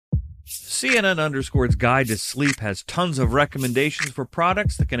CNN Underscore's Guide to Sleep has tons of recommendations for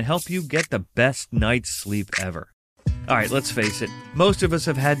products that can help you get the best night's sleep ever. Alright, let's face it, most of us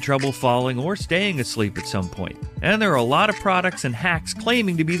have had trouble falling or staying asleep at some point, and there are a lot of products and hacks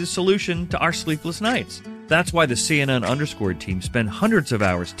claiming to be the solution to our sleepless nights. That's why the CNN Underscore team spend hundreds of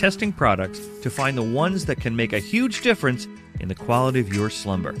hours testing products to find the ones that can make a huge difference in the quality of your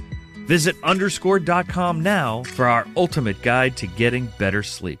slumber. Visit underscore.com now for our ultimate guide to getting better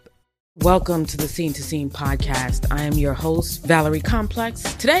sleep. Welcome to the Scene to Scene podcast. I am your host, Valerie Complex.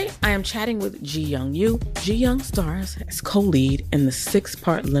 Today, I am chatting with Ji Young Yoo. Ji Young stars as co-lead in the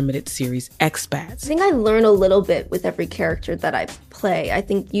 6-part limited series Expats. I think I learn a little bit with every character that I play. I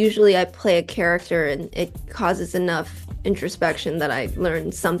think usually I play a character and it causes enough introspection that I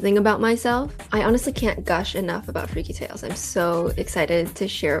learn something about myself. I honestly can't gush enough about Freaky Tales. I'm so excited to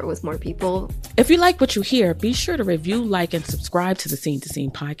share it with more people. If you like what you hear, be sure to review, like, and subscribe to the Scene to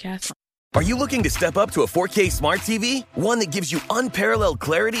Scene podcast. Are you looking to step up to a 4K smart TV? One that gives you unparalleled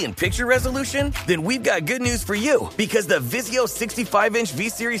clarity and picture resolution? Then we've got good news for you, because the Vizio 65-inch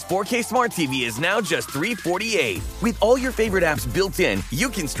V-Series 4K smart TV is now just $348. With all your favorite apps built in, you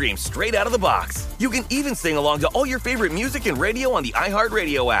can stream straight out of the box. You can even sing along to all your favorite music and radio on the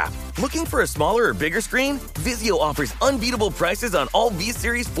iHeartRadio app. Looking for a smaller or bigger screen? Vizio offers unbeatable prices on all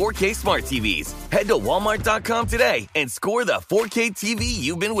V-Series 4K smart TVs. Head to Walmart.com today and score the 4K TV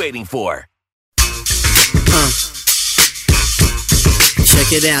you've been waiting for.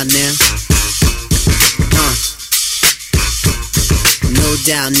 Check it out now. No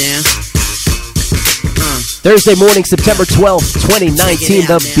doubt now. Thursday morning, September 12th, 2019,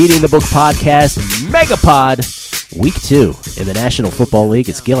 the Beating the Book Podcast Megapod. Week 2 in the National Football League.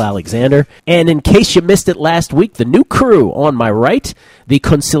 It's Gil Alexander. And in case you missed it last week, the new crew on my right, the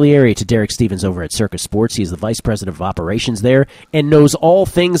consigliere to Derek Stevens over at Circa Sports. He's the vice president of operations there and knows all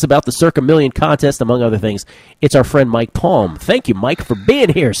things about the Circa Million contest, among other things. It's our friend Mike Palm. Thank you, Mike, for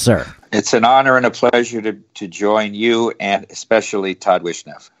being here, sir. It's an honor and a pleasure to join you and especially Todd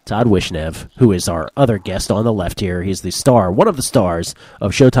Wishnev. Todd Wishnev, who is our other guest on the left here. He's the star, one of the stars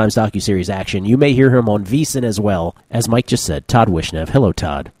of Showtime's docuseries Action. You may hear him on VSiN as well. As Mike just said, Todd Wishnev. Hello,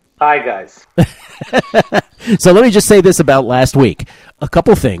 Todd. Hi, guys. So let me just say this about last week. A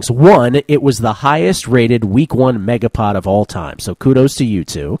couple things. One, it was the highest rated Week 1 Megapod of all time. So kudos to you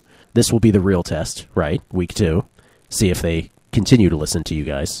two. This will be the real test, right? Week 2. See if they continue to listen to you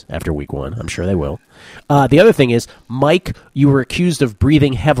guys after Week 1. I'm sure they will. The other thing is, Mike, you were accused of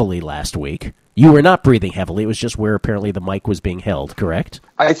breathing heavily last week. You were not breathing heavily. It was just where apparently the mic was being held, correct?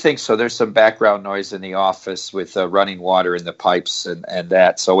 I think so. There's some background noise in the office with running water in the pipes and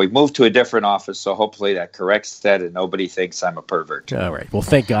that. So we moved to a different office, so hopefully that corrects that and nobody thinks I'm a pervert. All right. Well,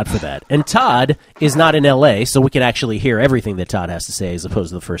 thank God for that. And Todd is not in L.A., so we can actually hear everything that Todd has to say as opposed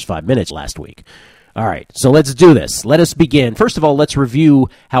to the first 5 minutes last week. All right, so let's do this. Let us begin. First of all, let's review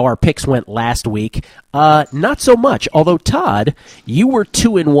how our picks went last week. Not so much, although, Todd, you were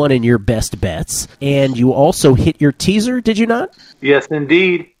 2-1 in your best bets, and you also hit your teaser, did you not? Yes,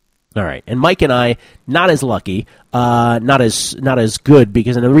 indeed. All right, and Mike and I, not as lucky, not as good,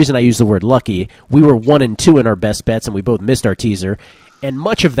 because, and the reason I use the word lucky, we were 1-2 in our best bets, and we both missed our teaser, and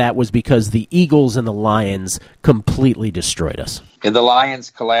much of that was because the Eagles and the Lions completely destroyed us. And the Lions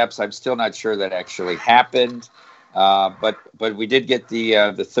collapse, I'm still not sure that actually happened, but we did get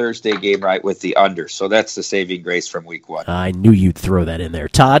the Thursday game right with the under, so that's the saving grace from Week 1. I knew you'd throw that in there.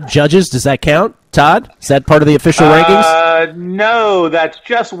 Todd, judges, does that count? Todd, is that part of the official rankings? No, that's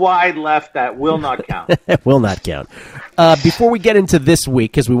just wide left. That will not count. It will not count. Before we get into this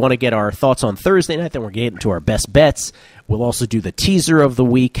week, because we want to get our thoughts on Thursday night, then we're getting to our best bets. We'll also do the teaser of the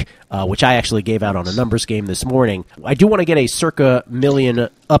week, which I actually gave out on a numbers game this morning. I do want to get a Circa Million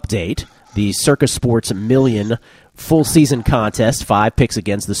update, the Circa Sports Million full season contest, 5 picks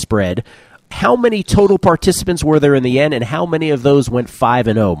against the spread. How many total participants were there in the end, and how many of those went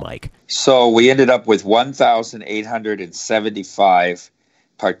 5-0, Mike? So we ended up with 1,875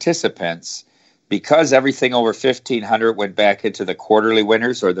 participants. Because everything over 1,500 went back into the quarterly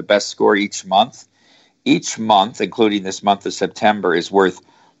winners, or the best score each month, including this month of September, is worth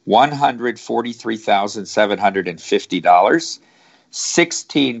 $143,750.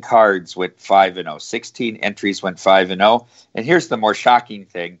 16 cards went 5-0. 16 entries went 5-0. And here's the more shocking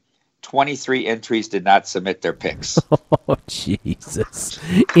thing. 23 entries did not submit their picks. Oh, Jesus.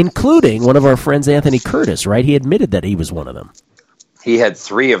 Including one of our friends, Anthony Curtis, right? He admitted that he was one of them. He had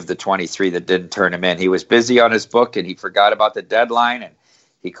 3 of the 23 that didn't turn him in. He was busy on his book, and he forgot about the deadline, and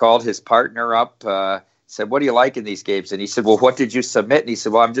he called his partner up, said, what do you like in these games? And he said, well, what did you submit? And he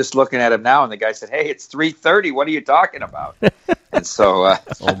said, well, I'm just looking at them now. And the guy said, hey, it's 3:30. What are you talking about? And so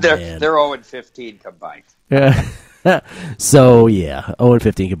they're 0-15 combined. So,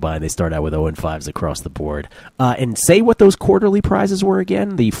 0-15 combined. They start out with 0-5s across the board. And say what those quarterly prizes were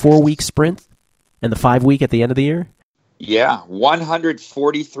again, the 4-week sprint and the 5-week at the end of the year? Yeah,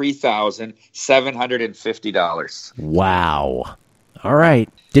 $143,750. Wow. All right.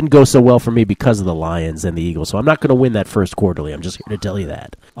 Didn't go so well for me because of the Lions and the Eagles, so I'm not going to win that first quarterly. I'm just here to tell you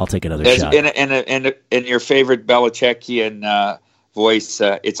that. I'll take another shot. In your favorite Belichickian voice,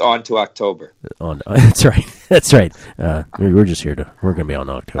 it's on to October. That's right. That's right. We're just here we're going to be on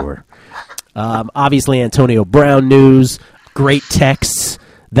October. Obviously, Antonio Brown news, great texts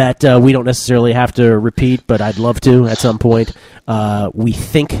that we don't necessarily have to repeat, but I'd love to at some point. We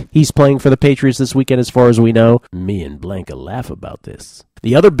think he's playing for the Patriots this weekend as far as we know. Me and Blanca laugh about this.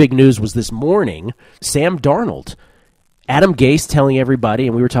 The other big news was this morning, Sam Darnold. Adam Gase telling everybody,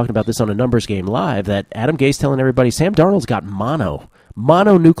 and we were talking about this on a Numbers Game Live, that Adam Gase telling everybody Sam Darnold's got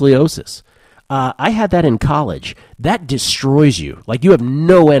mononucleosis. I had that in college. That destroys you. Like, you have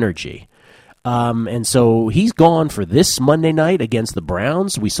no energy. And so he's gone for this Monday night against the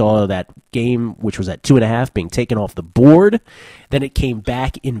Browns. We saw that game, which was at 2.5, being taken off the board. Then it came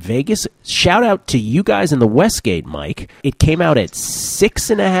back in Vegas. Shout out to you guys in the Westgate, Mike. It came out at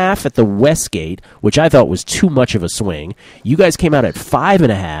 6.5 at the Westgate, which I thought was too much of a swing. You guys came out at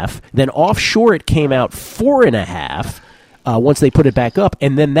 5.5. Then offshore it came out 4.5. Once they put it back up,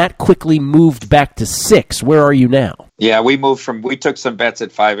 and then that quickly moved back to 6. Where are you now? Yeah, we took some bets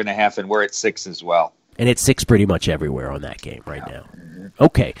at 5.5, and we're at 6 as well. And it's 6 pretty much everywhere on that game right now.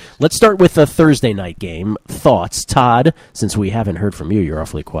 Okay, let's start with the Thursday night game. Thoughts, Todd, since we haven't heard from you, you're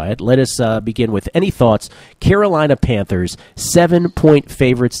awfully quiet. Let us begin with any thoughts. Carolina Panthers, 7-point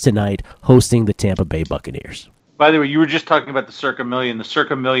favorites tonight, hosting the Tampa Bay Buccaneers. By the way, you were just talking about the Circa Million. The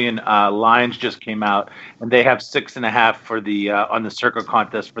Circa Million lines just came out, and they have 6.5 for the on the Circa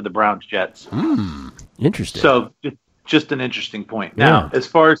contest for the Browns Jets. Interesting. So just an interesting point. Now, as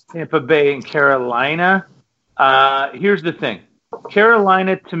far as Tampa Bay and Carolina, here's the thing.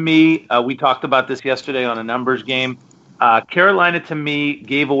 Carolina, to me, we talked about this yesterday on a Numbers Game. Carolina, to me,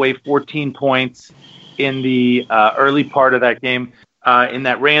 gave away 14 points in the early part of that game. In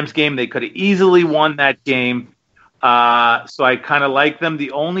that Rams game, they could have easily won that game. So I kind of like them.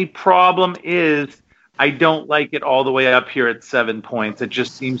 The only problem is I don't like it all the way up here at 7 points. It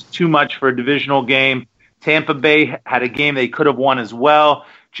just seems too much for a divisional game. Tampa Bay had a game they could have won as well.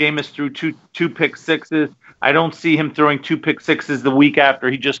 Jameis threw two pick sixes. I don't see him throwing 2 pick sixes the week after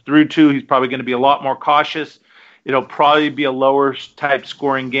he just threw 2. He's probably going to be a lot more cautious. It'll probably be a lower type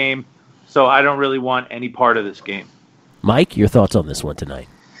scoring game. So I don't really want any part of this game. Mike, your thoughts on this one tonight?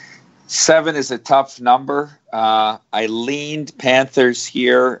 7 is a tough number. I leaned Panthers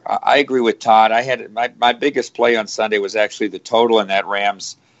here. I agree with Todd. I had my biggest play on Sunday was actually the total in that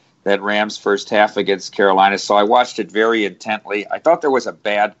Rams first half against Carolina. So I watched it very intently. I thought there was a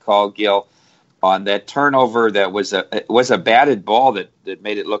bad call, Gil, on that turnover. It was a batted ball that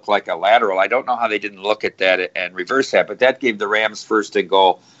made it look like a lateral. I don't know how they didn't look at that and reverse that, but that gave the Rams first and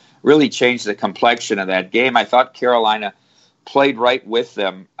goal. Really changed the complexion of that game. I thought Carolina played right with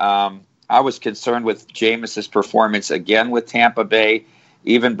them. I was concerned with Jameis's performance again with Tampa Bay,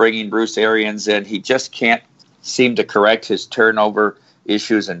 even bringing Bruce Arians in. He just can't seem to correct his turnover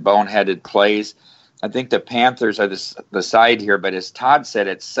issues and boneheaded plays. I think the Panthers are the side here, but as Todd said,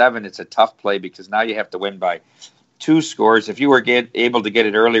 at 7, it's a tough play because now you have to win by 2 scores. If you were able to get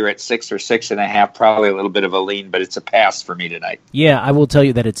it earlier at 6 or 6.5, probably a little bit of a lean, but it's a pass for me tonight. Yeah, I will tell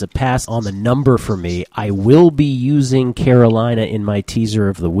you that it's a pass on the number for me. I will be using Carolina in my teaser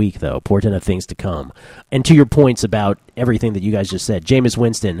of the week, though. Portent of things to come. And to your points about everything that you guys just said, Jameis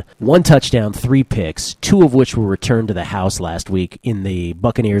Winston, 1 touchdown, 3 picks, 2 of which were returned to the house last week in the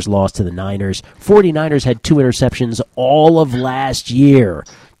Buccaneers' loss to the Niners. 49ers had 2 interceptions all of last year.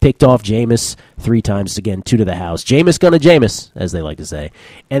 Picked off Jameis 3 times, again, 2 to the house. Jameis gonna Jameis, as they like to say.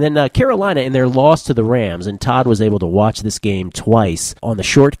 And then Carolina in their loss to the Rams, and Todd was able to watch this game twice on the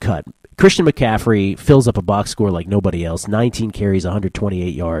shortcut. Christian McCaffrey fills up a box score like nobody else. 19 carries,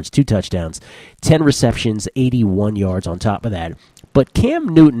 128 yards, 2 touchdowns, 10 receptions, 81 yards on top of that. But Cam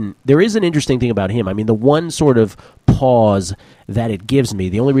Newton, there is an interesting thing about him. I mean, the one sort of pause that it gives me,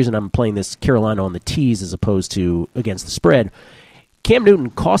 the only reason I'm playing this Carolina on the tees as opposed to against the spread, Cam Newton,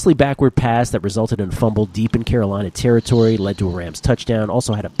 costly backward pass that resulted in a fumble deep in Carolina territory, led to a Rams touchdown,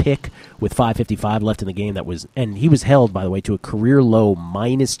 also had a pick with 5:55 left in the game and he was held, by the way, to a career low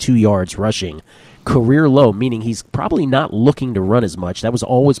 -2 yards rushing career low, meaning he's probably not looking to run as much. That was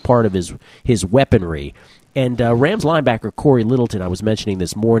always part of his weaponry. And Rams linebacker Corey Littleton, I was mentioning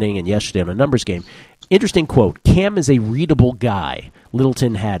this morning and yesterday on a numbers game. Interesting quote, Cam is a readable guy.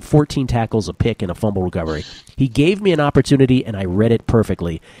 Littleton had 14 tackles, a pick, and a fumble recovery. He gave me an opportunity, and I read it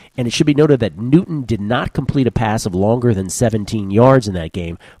perfectly. And it should be noted that Newton did not complete a pass of longer than 17 yards in that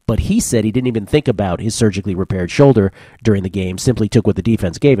game, but he said he didn't even think about his surgically repaired shoulder during the game, simply took what the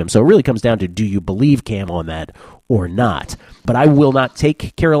defense gave him. So it really comes down to, do you believe Cam on that or not? But I will not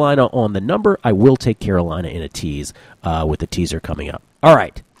take Carolina on the number. I will take Carolina in a tease with the teaser coming up. All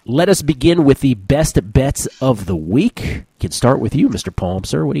right. Let us begin with the best bets of the week. Can start with you, Mr. Palm,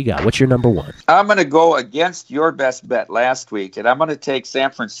 sir. What do you got? What's your number one? I'm going to go against your best bet last week, and I'm going to take San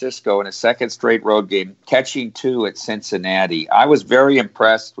Francisco in a second straight road game, catching 2 at Cincinnati. I was very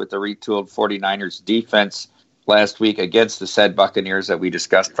impressed with the retooled 49ers defense last week against the said Buccaneers that we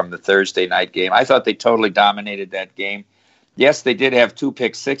discussed from the Thursday night game. I thought they totally dominated that game. Yes, they did have 2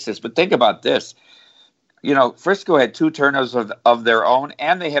 pick sixes, but think about this. You know, Frisco had 2 turnovers of their own,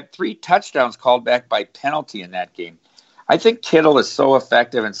 and they had 3 touchdowns called back by penalty in that game. I think Kittle is so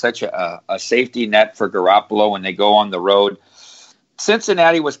effective and such a safety net for Garoppolo when they go on the road.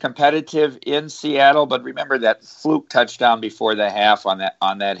 Cincinnati was competitive in Seattle, but remember that fluke touchdown before the half on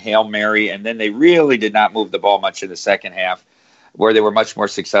that Hail Mary, and then they really did not move the ball much in the second half, where they were much more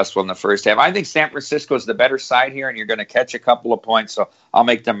successful in the first half. I think San Francisco is the better side here, and you're going to catch a couple of points, so I'll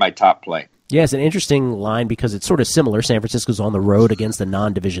make them my top play. Yeah, it's an interesting line because it's sort of similar. San Francisco's on the road against a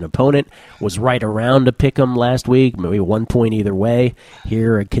non-division opponent. Was right around to pick them last week, maybe 1 point either way.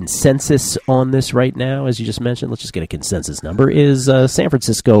 Here, a consensus on this right now, as you just mentioned. Let's just get a consensus number, is San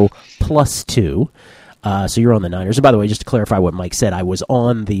Francisco +2. So you're on the Niners. And by the way, just to clarify what Mike said, I was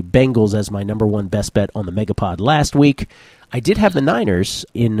on the Bengals as my number one best bet on the Megapod last week. I did have the Niners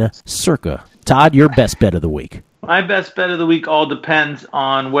in circa. Todd, your best bet of the week. My best bet of the week all depends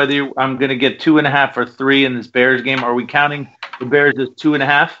on whether I'm going to get 2.5 or 3 in this Bears game. Are we counting the Bears as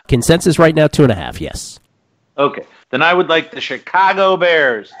 2.5? Consensus right now, 2.5, yes. Okay. Then I would like the Chicago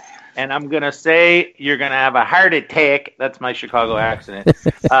Bears. And I'm going to say you're going to have a heart attack. That's my Chicago accent.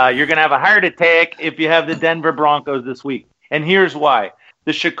 You're going to have a heart attack if you have the Denver Broncos this week. And here's why.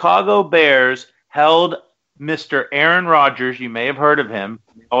 The Chicago Bears held Mr. Aaron Rodgers. You may have heard of him,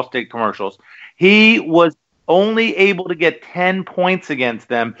 Allstate commercials. He was only able to get 10 points against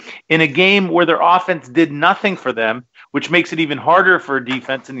them in a game where their offense did nothing for them, which makes it even harder for a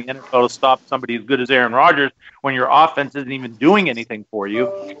defense in the NFL to stop somebody as good as Aaron Rodgers when your offense isn't even doing anything for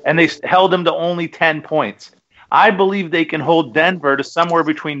you. And they held him to only 10 points. I believe they can hold Denver to somewhere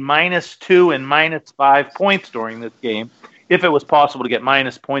between -2 and -5 points during this game. If it was possible to get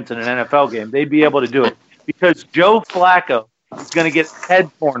minus points in an NFL game, they'd be able to do it because Joe Flacco is going to get his head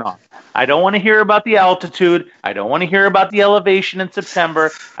torn off. I don't want to hear about the altitude. I don't want to hear about the elevation in September.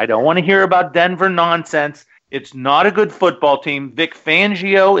 I don't want to hear about Denver nonsense. It's not a good football team. Vic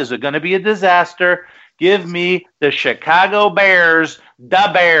Fangio is going to be a disaster. Give me the Chicago Bears, the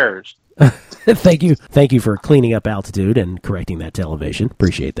Bears. Thank you for cleaning up altitude and correcting that to elevation.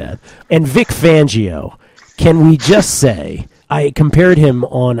 Appreciate that. And Vic Fangio, can we just say, I compared him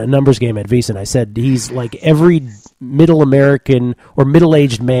on a numbers game at VEASAN. I said he's like every middle American or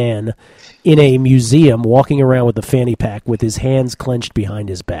middle-aged man in a museum walking around with a fanny pack with his hands clenched behind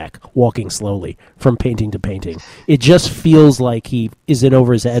his back, walking slowly from painting to painting. It just feels like he is in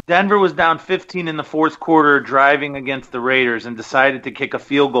over his head. Denver was down 15 in the fourth quarter driving against the Raiders and decided to kick a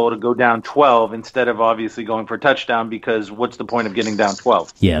field goal to go down 12 instead of obviously going for a touchdown because what's the point of getting down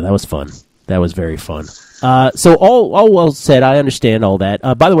 12? Yeah, that was fun. That was very fun. So all well said. I understand all that.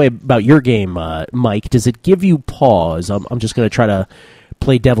 By the way, about your game, Mike, does it give you pause? I'm just going to try to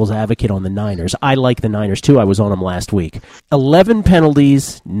play devil's advocate on the Niners. I like the Niners, too. I was on them last week. 11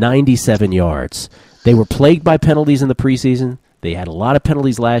 penalties, 97 yards. They were plagued by penalties in the preseason. They had a lot of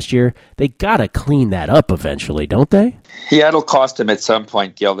penalties last year. They got to clean that up eventually, don't they? Yeah, it'll cost them at some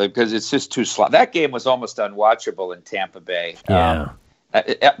point, Gil, because it's just too slow. That game was almost unwatchable in Tampa Bay. Yeah.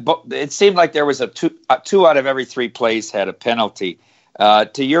 It seemed like there was a two out of every 3 plays had a penalty.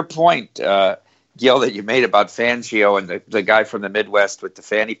 To your point, Gil, that you made about Fangio and the guy from the Midwest with the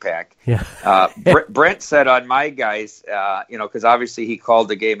fanny pack. Yeah. Brent said on my guys, because obviously he called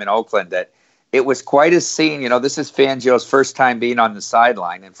the game in Oakland, that it was quite a scene. This is Fangio's first time being on the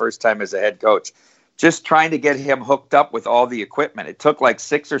sideline and first time as a head coach. Just trying to get him hooked up with all the equipment. It took like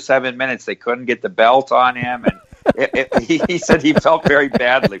 6 or 7 minutes. They couldn't get the belt on him, and he said he felt very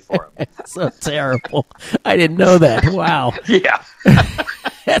badly for him. So terrible. I didn't know that. Wow. Yeah.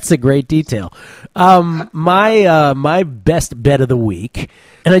 That's a great detail. My best bet of the week,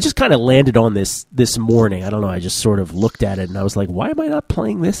 and I just kind of landed on this morning. I don't know. I just sort of looked at it and I was like, why am I not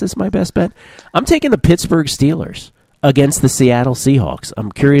playing this as my best bet? I'm taking the Pittsburgh Steelers against the Seattle Seahawks.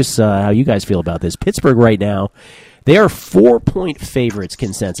 I'm curious how you guys feel about this. Pittsburgh right now, they are 4-point favorites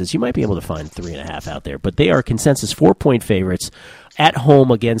consensus. You might be able to find 3.5 out there, but they are consensus 4-point favorites at home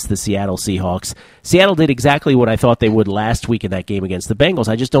against the Seattle Seahawks. Seattle did exactly what I thought they would last week in that game against the Bengals.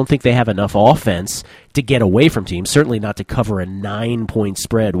 I just don't think they have enough offense to get away from teams, certainly not to cover a 9-point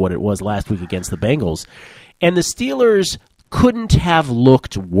spread, what it was last week against the Bengals. And the Steelers couldn't have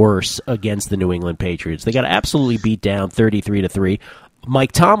looked worse against the New England Patriots. They got absolutely beat down 33-3.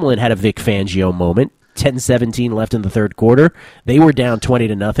 Mike Tomlin had a Vic Fangio moment. 10-17 left in the third quarter. They were down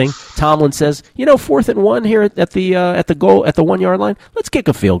 20-0. Tomlin says, 4th and 1 here at the goal at the 1 yard line. Let's kick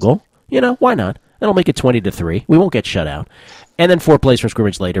a field goal. Why not? That'll make it 20-3. We won't get shut out. And then 4 plays from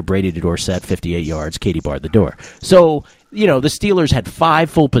scrimmage later, Brady to Dorsett, 58 yards. Katie barred the door. So, the Steelers had 5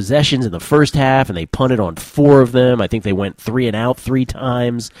 full possessions in the first half, and they punted on 4 of them. I think they went 3 and out 3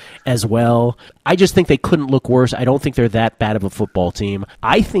 times as well. I just think they couldn't look worse. I don't think they're that bad of a football team.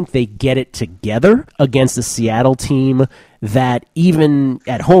 I think they get it together against the Seattle team that even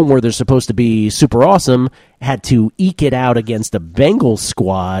at home where they're supposed to be super awesome, had to eke it out against a Bengals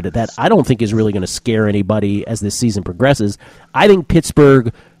squad that I don't think is really going to scare anybody as this season progresses. I think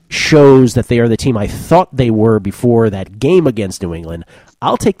Pittsburgh shows that they are the team I thought they were before that game against New England.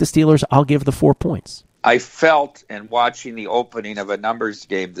 I'll take the Steelers. I'll give the 4 points. I felt in watching the opening of a numbers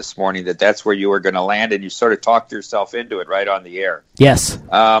game this morning that's where you were going to land, and you sort of talked yourself into it right on the air. Yes.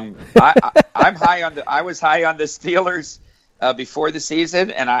 I'm high on I was high on the Steelers before the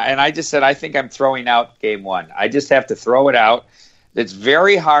season, and I just said I think I'm throwing out game 1. I just have to throw it out. It's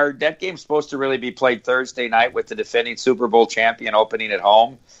very hard. That game's supposed to really be played Thursday night with the defending Super Bowl champion opening at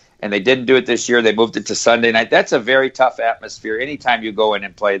home, and they didn't do it this year. They moved it to Sunday night. That's a very tough atmosphere. Anytime you go in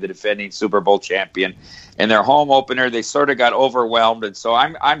and play the defending Super Bowl champion, and their home opener, they sort of got overwhelmed, and so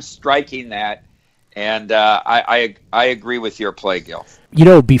I'm striking that, and I agree with your play, Gil.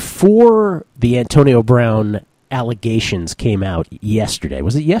 Before the Antonio Brown allegations came out yesterday.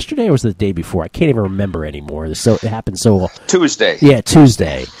 Was it yesterday or was it the day before? I can't even remember anymore. It happened so... Tuesday. Yeah,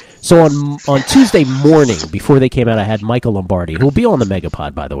 Tuesday. So on Tuesday morning, before they came out, I had Michael Lombardi, who will be on the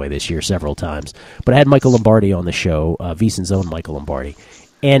Megapod, by the way, this year several times. But I had Michael Lombardi on the show, VSiN's own Michael Lombardi.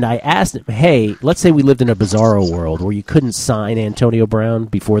 And I asked him, hey, let's say we lived in a bizarro world where you couldn't sign Antonio Brown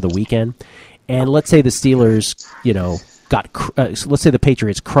before the weekend. And let's say the Steelers, let's say the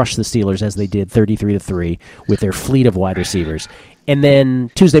Patriots crushed the Steelers as they did 33-3 with their fleet of wide receivers. And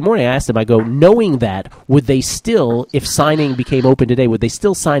then Tuesday morning I asked them, I go, knowing that, would they still, if signing became open today, would they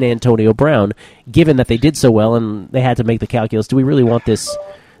still sign Antonio Brown, given that they did so well and they had to make the calculus, do we really want this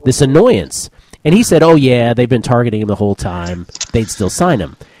annoyance? And he said, oh yeah, they've been targeting him the whole time, they'd still sign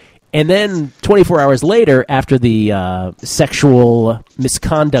him. And then 24 hours later, after the sexual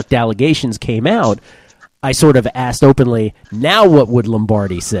misconduct allegations came out, I sort of asked openly, now what would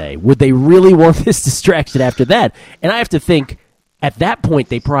Lombardi say? Would they really want this distraction after that? And I have to think, at that point,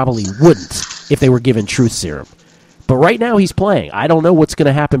 they probably wouldn't if they were given truth serum. But right now, he's playing. I don't know what's going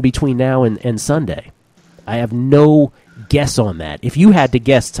to happen between now and Sunday. I have no guess on that. If you had to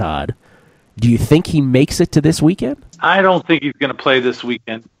guess, Todd, do you think he makes it to this weekend? I don't think he's going to play this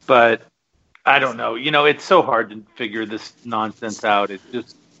weekend, but I don't know. It's so hard to figure this nonsense out. It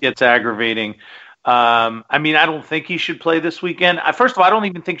just gets aggravating. I don't think he should play this weekend. First of all, I don't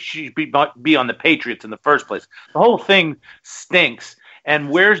even think he should be on the Patriots in the first place. The whole thing stinks.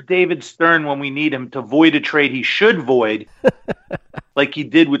 And where's David Stern when we need him to void a trade he should void, like he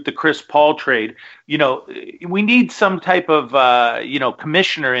did with the Chris Paul trade? We need some type of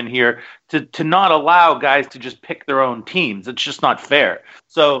commissioner in here to not allow guys to just pick their own teams. It's just not fair.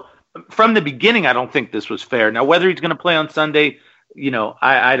 So from the beginning, I don't think this was fair. Now, whether he's going to play on Sunday,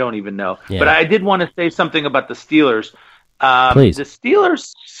 I don't even know. Yeah. But I did want to say something about the Steelers. Please. The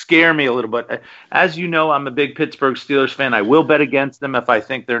Steelers scare me a little bit. As you know, I'm a big Pittsburgh Steelers fan. I will bet against them if I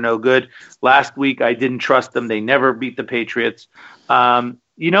think they're no good. Last week, I didn't trust them. They never beat the Patriots. I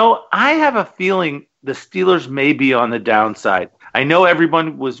have a feeling the Steelers may be on the downside. I know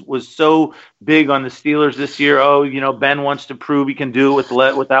everyone was so big on the Steelers this year. Oh, Ben wants to prove he can do it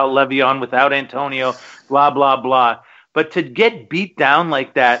without Le'Veon, without Antonio, blah, blah, blah. But to get beat down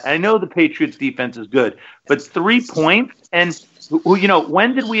like that, I know the Patriots defense is good, but 3 points, and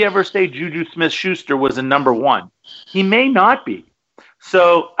when did we ever say Juju Smith-Schuster was a number one? He may not be.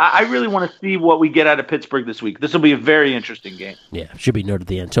 So I really want to see what we get out of Pittsburgh this week. This will be a very interesting game. Yeah, should be noted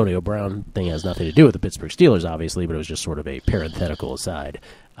the Antonio Brown thing has nothing to do with the Pittsburgh Steelers, obviously, but it was just sort of a parenthetical aside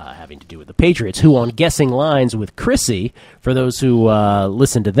having to do with the Patriots, who on Guessing Lines with Chrissy, for those who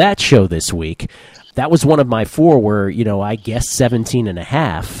listened to that show this week, that was one of my 4 where, I guessed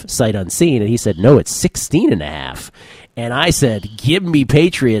 17.5, sight unseen, and he said, no, it's 16.5. And I said, give me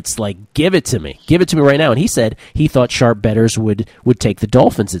Patriots, give it to me. Give it to me right now. And he said he thought sharp bettors would take the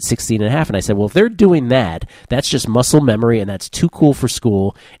Dolphins at 16.5. And I said, well, if they're doing that, that's just muscle memory, and that's too cool for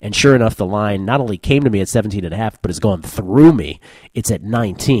school. And sure enough, the line not only came to me at 17.5, but has gone through me. It's at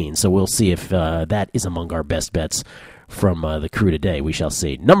 19. So we'll see if that is among our best bets from the crew today. We shall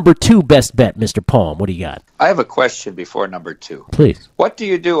see. Number 2 best bet, Mr. Palm. What do you got? I have a question before number 2. Please. What do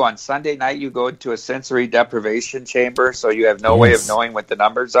you do on Sunday night? You go into a sensory deprivation chamber, so you have no way of knowing what the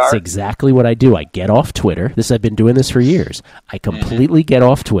numbers are? That's exactly what I do. I get off Twitter. I've been doing this for years. I completely get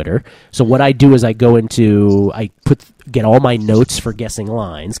off Twitter. So what I do is I go into, get all my notes for Guessing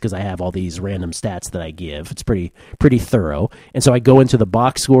Lines, because I have all these random stats that I give. It's pretty thorough. And so I go into the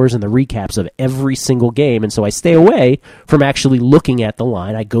box scores and the recaps of every single game, and so I stay away from actually looking at the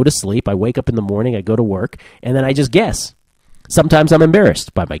line. I go to sleep, I wake up in the morning, I go to work, and then I just guess. Sometimes I'm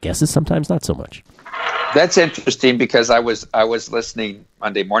embarrassed by my guesses, sometimes not so much. That's interesting, because I was listening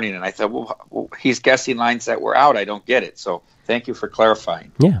Monday morning, and I thought, well, he's guessing lines that were out. I don't get it. So thank you for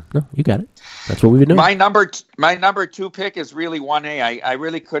clarifying. Yeah, no, you got it. That's what we've been doing. My number 2 pick is really 1A. I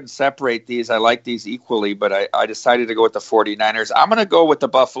really couldn't separate these. I like these equally, but I decided to go with the 49ers. I'm going to go with the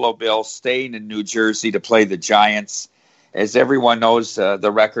Buffalo Bills, staying in New Jersey to play the Giants. As everyone knows,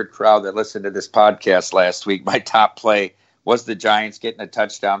 the record crowd that listened to this podcast last week, my top play was the Giants getting a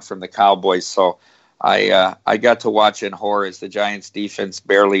touchdown from the Cowboys. So I got to watch in horror as the Giants defense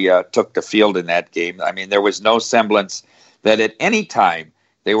barely took the field in that game. I mean, there was no semblance that at any time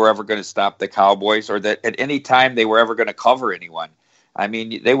they were ever going to stop the Cowboys, or that at any time they were ever going to cover anyone. I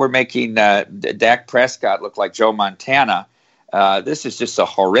mean, they were making Dak Prescott look like Joe Montana. This is just a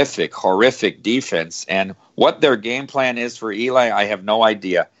horrific defense. And what their game plan is for Eli, I have no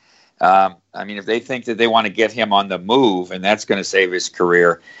idea. I mean, if they think that they want to get him on the move and that's going to save his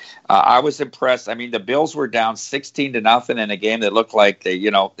career, I was impressed. I mean, the Bills were down 16-0 in a game that looked like they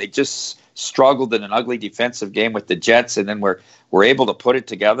just struggled in an ugly defensive game with the Jets, and then were able to put it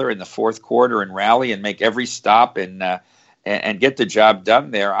together in the fourth quarter and rally and make every stop and get the job done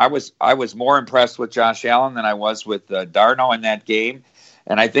there. I was more impressed with Josh Allen than I was with Darno in that game,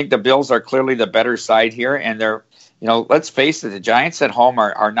 and I think the Bills are clearly the better side here. And they're, let's face it, the Giants at home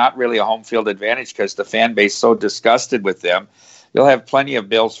are not really a home field advantage because the fan base is so disgusted with them. You'll have plenty of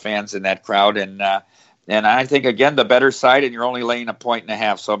Bills fans in that crowd, and I think, again, the better side, and you're only laying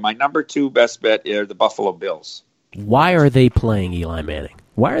 1.5. So my number 2 best bet are the Buffalo Bills. Why are they playing Eli Manning?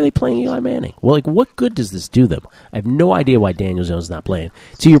 Well, what good does this do them? I have no idea why Daniel Jones is not playing.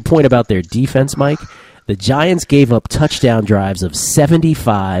 To your point about their defense, Mike, the Giants gave up touchdown drives of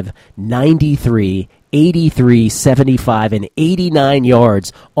 75, 93, 83, 75, and 89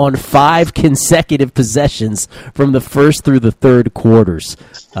 yards on 5 consecutive possessions from the first through the third quarters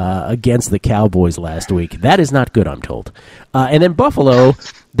against the Cowboys last week. That is not good, I'm told. And then Buffalo,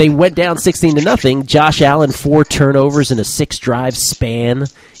 they went down 16-0. Josh Allen, 4 turnovers in a 6-drive span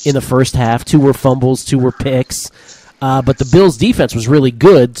in the first half. 2 were fumbles, 2 were picks. But the Bills' defense was really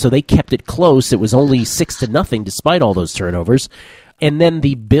good, so they kept it close. It was only 6-0 despite all those turnovers. And then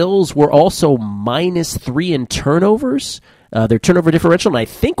the Bills were also -3 in turnovers, their turnover differential, and I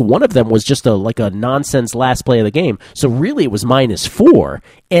think one of them was just a nonsense last play of the game. So really it was -4,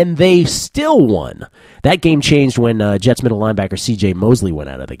 and they still won. That game changed when Jets middle linebacker C.J. Mosley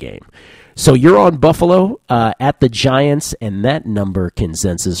went out of the game. So you're on Buffalo at the Giants, and that number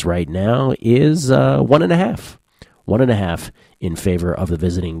consensus right now is 1.5. 1.5 in favor of the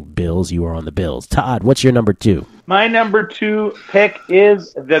visiting Bills. You are on the Bills. Todd, what's your number 2? My number 2 pick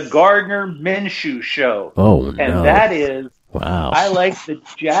is the Gardner Minshew show. Oh, no. And that is, wow. I like the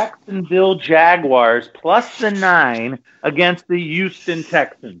Jacksonville Jaguars plus the 9 against the Houston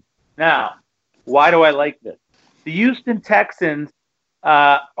Texans. Now, why do I like this? The Houston Texans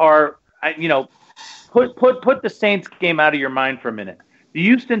put the Saints game out of your mind for a minute. The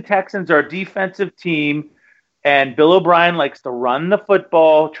Houston Texans are a defensive team, and Bill O'Brien likes to run the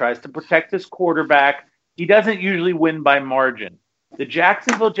football, tries to protect his quarterback. He doesn't usually win by margin. The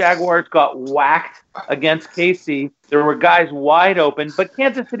Jacksonville Jaguars got whacked against KC. There were guys wide open, but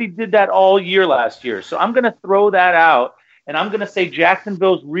Kansas City did that all year last year. So I'm going to throw that out, and I'm going to say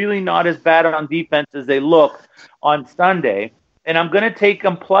Jacksonville's really not as bad on defense as they look on Sunday. And I'm going to take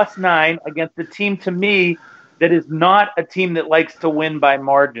them plus 9 against the team, to me, that is not a team that likes to win by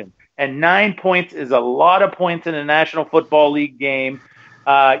margin. And 9 points is a lot of points in a National Football League game.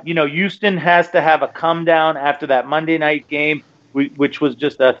 Houston has to have a come down after that Monday night game, which was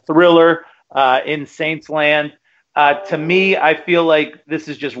just a thriller in Saints land. To me, I feel like this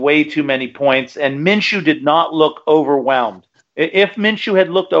is just way too many points. And Minshew did not look overwhelmed. If Minshew had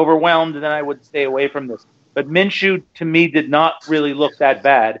looked overwhelmed, then I would stay away from this. But Minshew, to me, did not really look that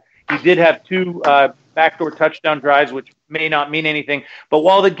bad. He did have 2 backdoor touchdown drives, which may not mean anything. But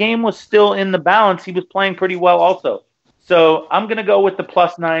while the game was still in the balance, he was playing pretty well also. So I'm going to go with the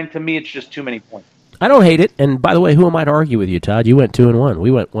 +9. To me, it's just too many points. I don't hate it. And by the way, who am I to argue with you, Todd? You went 2-1.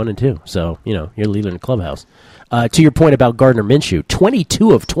 We went 1-2. So, you're leading in the clubhouse. To your point about Gardner Minshew,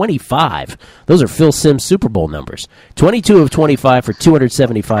 22 of 25. Those are Phil Simms Super Bowl numbers. 22 of 25 for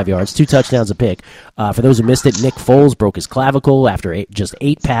 275 yards, 2 touchdowns, a pick. For those who missed it, Nick Foles broke his clavicle after just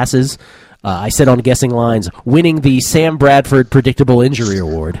 8 passes. I said on Guessing Lines, winning the Sam Bradford Predictable Injury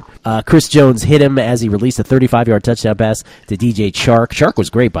Award. Chris Jones hit him as he released a 35-yard touchdown pass to DJ Chark. Chark was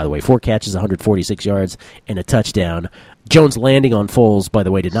great, by the way. 4 catches, 146 yards, and a touchdown. Jones landing on Foles, by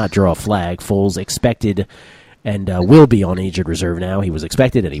the way, did not draw a flag. Foles expected and will be on injured reserve now. He was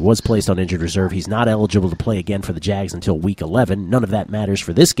expected, and he was placed on injured reserve. He's not eligible to play again for the Jags until Week 11. None of that matters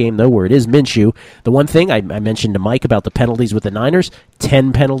for this game, though, where it is Minshew. The one thing I mentioned to Mike about the penalties with the Niners,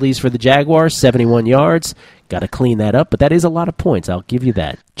 10 penalties for the Jaguars, 71 yards. Got to clean that up, but that is a lot of points. I'll give you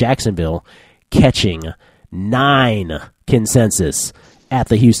that. Jacksonville catching 9 consensus at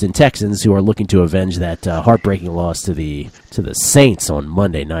the Houston Texans, who are looking to avenge that heartbreaking loss to the Saints on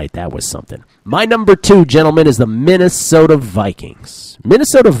Monday night. That was something. My number 2, gentlemen, is the Minnesota Vikings.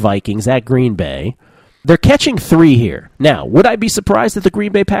 Minnesota Vikings at Green Bay. They're catching 3 here. Now, would I be surprised that the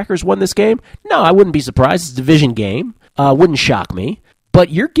Green Bay Packers won this game? No, I wouldn't be surprised. It's a division game. Wouldn't shock me. But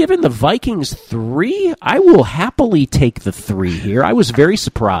you're giving the Vikings 3? I will happily take the 3 here. I was very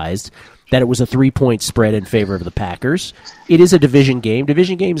surprised that it was a 3-point spread in favor of the Packers. It is a division game.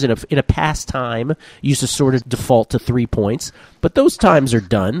 Division games in a past time used to sort of default to 3 points, but those times are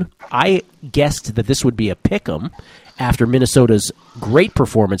done. I guessed that this would be a pick'em after Minnesota's great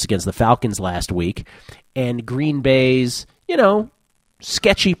performance against the Falcons last week and Green Bay's,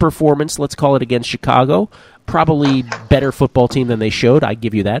 sketchy performance, let's call it, against Chicago. Probably better football team than they showed, I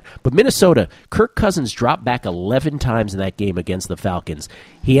give you that. But Minnesota, Kirk Cousins dropped back 11 times in that game against the Falcons.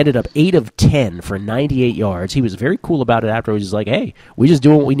 He ended up 8 of 10 for 98 yards. He was very cool about it afterwards. He's like, hey, we just do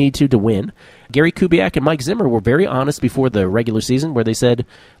what we need to win. Gary Kubiak and Mike Zimmer were very honest before the regular season where they said,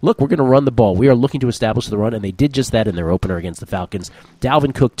 look, we're going to run the ball. We are looking to establish the run, and they did just that in their opener against the Falcons.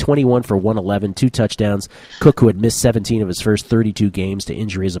 Dalvin Cook, 21 for 111, 2 touchdowns. Cook, who had missed 17 of his first 32 games to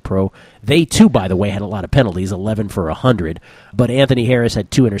injury as a pro. They, too, by the way, had a lot of penalties, 11 for 100. But Anthony Harris had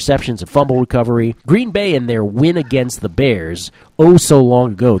 2 interceptions, a fumble recovery. Green Bay in their win against the Bears, so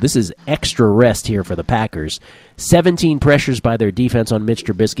long ago. This is extra rest here for the Packers. 17 pressures by their defense on Mitch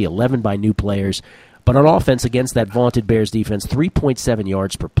Trubisky, 11 by new players. But on offense against that vaunted Bears defense, 3.7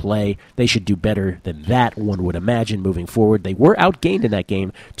 yards per play. They should do better than that, one would imagine, moving forward. They were outgained in that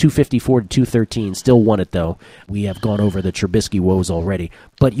game, 254 to 213. Still won it, though. We have gone over the Trubisky woes already.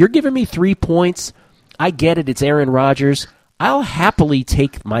 But you're giving me 3 points. I get it. It's Aaron Rodgers. I'll happily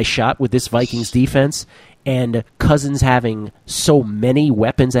take my shot with this Vikings defense and Cousins having so many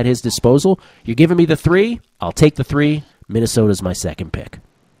weapons at his disposal. You're giving me the 3. I'll take the 3. Minnesota's my second pick.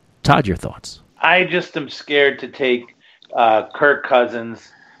 Todd, your thoughts? I just am scared to take Kirk Cousins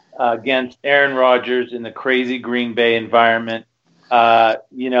against Aaron Rodgers in the crazy Green Bay environment.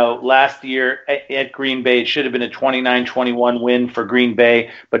 Last year at Green Bay, it should have been a 29-21 win for Green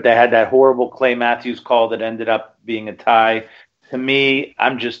Bay, but they had that horrible Clay Matthews call that ended up being a tie. To me,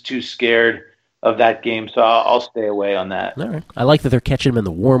 I'm just too scared of that game, so I'll stay away on that. All right. I like that they're catching him in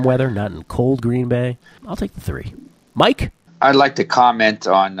the warm weather, not in cold Green Bay. I'll take the 3. Mike? I'd like to comment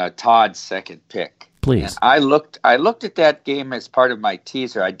on Todd's second pick. Please. And I looked at that game as part of my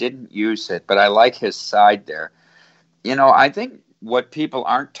teaser. I didn't use it, but I like his side there. I think what people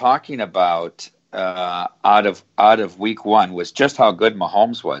aren't talking about out of week 1 was just how good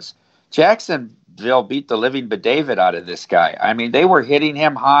Mahomes was. Jacksonville beat the living bedavid out of this guy. I mean, they were hitting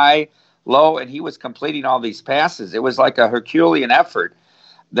him high, low, and he was completing all these passes. It was like a Herculean effort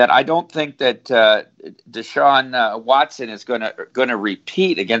that I don't think that Deshaun Watson is going to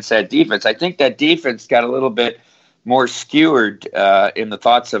repeat against that defense. I think that defense got a little bit more skewered in the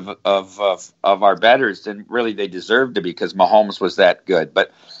thoughts of our bettors than really they deserved to be because Mahomes was that good.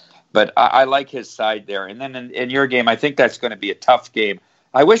 But I like his side there. And then in your game, I think that's going to be a tough game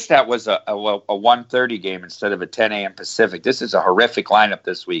I wish that was a 1:30 game instead of a 10 a.m. Pacific. This is a horrific lineup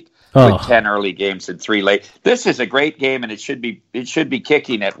this week with 10 early games and 3 late. This is a great game, and it should be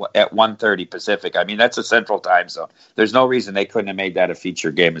kicking at 1:30 Pacific. I mean, that's a Central Time zone. There's no reason they couldn't have made that a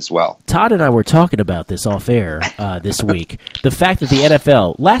feature game as well. Todd and I were talking about this off air this week. The fact that the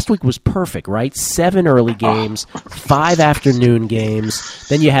NFL last week was perfect, right? 7 early games, 5 afternoon games.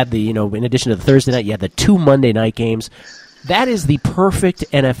 Then you had in addition to the Thursday night, you had the 2 Monday night games. That is the perfect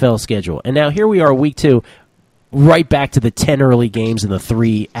NFL schedule. And now here we are, week 2, right back to the 10 early games and the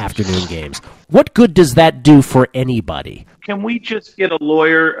 3 afternoon games. What good does that do for anybody? Can we just get a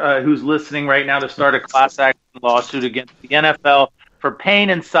lawyer who's listening right now to start a class action lawsuit against the NFL for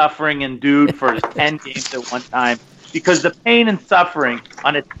pain and suffering endured for 10 games at one time? Because the pain and suffering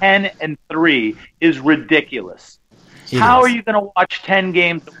on a 10-3 is ridiculous. How are you going to watch 10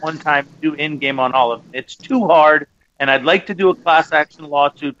 games at one time and do in-game on all of them? It's too hard. And I'd like to do a class action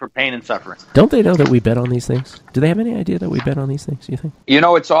lawsuit for pain and suffering. Don't they know that we bet on these things? Do they have any idea that we bet on these things, you think?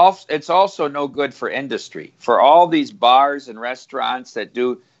 It's also no good for industry. For all these bars and restaurants that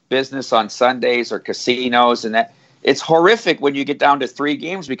do business on Sundays or casinos and that, it's horrific when you get down to 3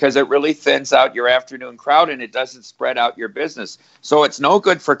 games because it really thins out your afternoon crowd and it doesn't spread out your business. So it's no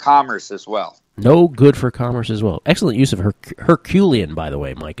good for commerce as well. No good for commerce as well. Excellent use of Herculean, by the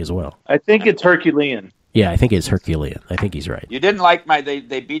way, Mike, as well. I think it's Herculean. Yeah, I think it's Herculean. I think he's right. You didn't like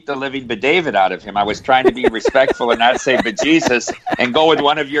they beat the living beDavid out of him. I was trying to be respectful and not say beJesus and go with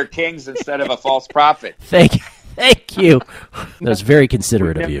one of your kings instead of a false prophet. Thank you. That was very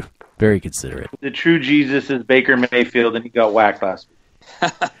considerate of you. Very considerate. The true Jesus is Baker Mayfield, and he got whacked last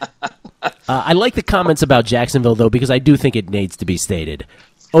week. I like the comments about Jacksonville, though, because I do think it needs to be stated.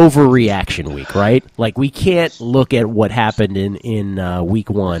 Overreaction week, right? Like, we can't look at what happened in week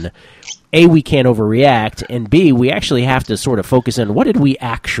 1. A, we can't overreact, and B, we actually have to sort of focus on what did we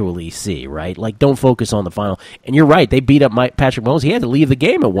actually see, right? Like, don't focus on the final. And you're right, they beat up Patrick Mahomes. He had to leave the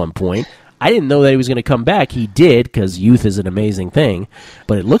game at one point. I didn't know that he was going to come back. He did, because youth is an amazing thing.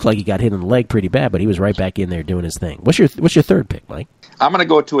 But it looked like he got hit in the leg pretty bad, but he was right back in there doing his thing. What's your third pick, Mike? I'm going to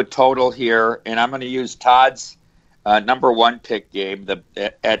go to a total here, and I'm going to use Todd's number 1 pick game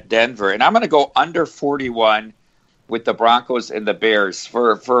at Denver. And I'm going to go under 41 with the Broncos and the Bears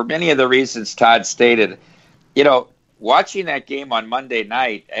for many of the reasons Todd stated. Watching that game on Monday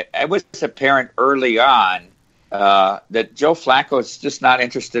night, it was apparent early on that Joe Flacco is just not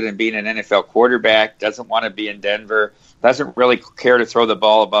interested in being an NFL quarterback, doesn't want to be in Denver, doesn't really care to throw the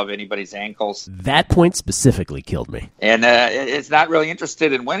ball above anybody's ankles. That point specifically killed me. And it's not really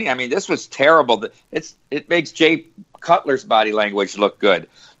interested in winning. I mean, this was terrible. It makes Jay Cutler's body language look good.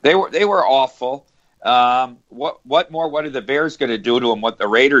 They were awful. What are the Bears going to do to him? What the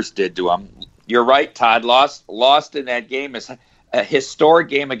Raiders did to him? You're right, Todd. Lost in that game is a historic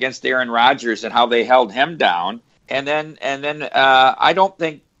game against Aaron Rodgers and how they held him down. And then I don't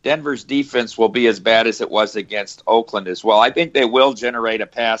think Denver's defense will be as bad as it was against Oakland as well. I think they will generate a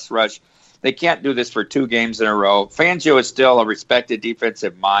pass rush. They can't do this for 2 games in a row. Fangio is still a respected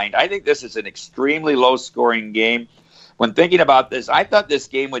defensive mind. I think this is an extremely low-scoring game. When thinking about this, I thought this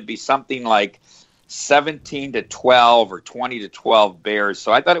game would be something like 17-12 or 20-12 Bears.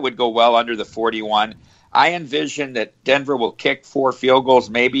 So I thought it would go well under the 41. I envision that Denver will kick 4 field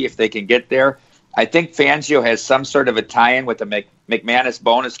goals, maybe if they can get there. I think Fangio has some sort of a tie-in with the McManus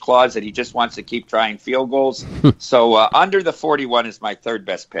bonus clause that he just wants to keep trying field goals. So under the 41 is my third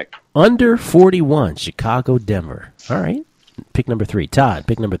best pick. Under 41, Chicago, Denver. All right. Pick number 3. Todd,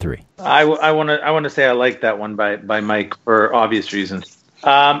 pick number 3. I want to say I like that one by Mike for obvious reasons.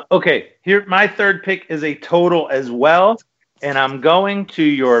 Okay, here my third pick is a total as well, and I'm going to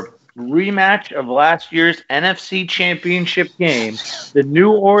your rematch of last year's NFC Championship game, the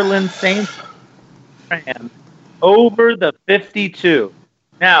New Orleans Saints Rams over the 52.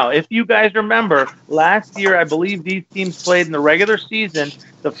 Now, if you guys remember, last year I believe these teams played in the regular season.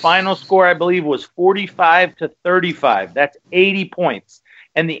 The final score I believe was 45-35. That's 80 points.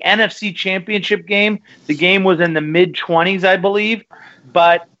 And the NFC Championship game, the game was in the mid-20s, I believe,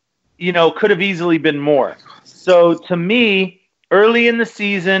 but could have easily been more. So to me, early in the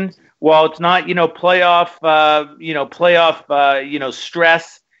season, while it's not playoff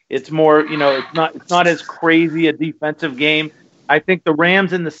stress, it's more it's not as crazy a defensive game. I think the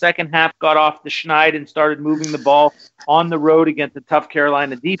Rams in the second half got off the schneid and started moving the ball on the road against a tough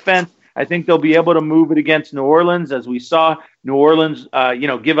Carolina defense. I think they'll be able to move it against New Orleans, as we saw New Orleans,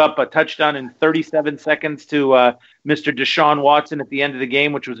 give up a touchdown in 37 seconds to Mr. Deshaun Watson at the end of the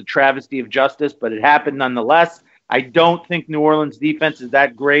game, which was a travesty of justice, but it happened nonetheless. I don't think New Orleans defense is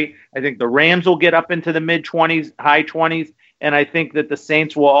that great. I think the Rams will get up into the mid-20s, high 20s, and I think that the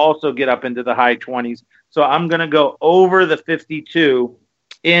Saints will also get up into the high 20s. So I'm going to go over the 52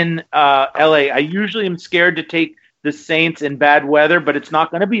 in LA. I usually am scared to take the Saints in bad weather, but it's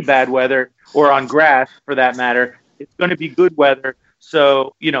not going to be bad weather, or on grass for that matter. It's going to be good weather.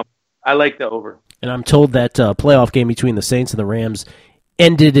 So, I like the over. And I'm told that playoff game between the Saints and the Rams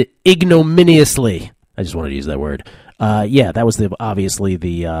ended ignominiously. I just wanted to use that word. That was obviously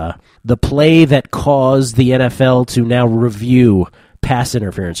the play that caused the NFL to now review pass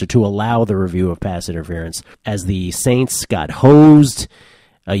interference, or to allow the review of pass interference, as the Saints got hosed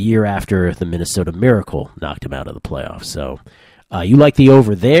a year after the Minnesota Miracle knocked him out of the playoffs. So you like the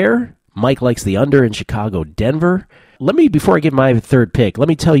over there. Mike likes the under in Chicago, Denver. Before I give my third pick, let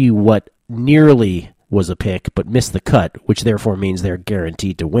me tell you what nearly was a pick but missed the cut, which therefore means they're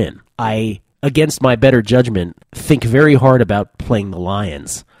guaranteed to win. I, against my better judgment, think very hard about playing the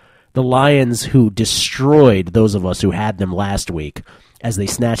Lions. The Lions, who destroyed those of us who had them last week as they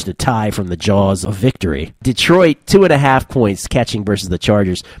snatched a tie from the jaws of victory. Detroit, 2.5 points catching versus the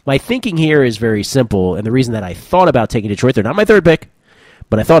Chargers. My thinking here is very simple, and the reason that I thought about taking Detroit, they're not my third pick,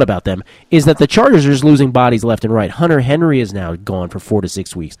 but I thought about them, is that the Chargers are just losing bodies left and right. Hunter Henry is now gone for 4 to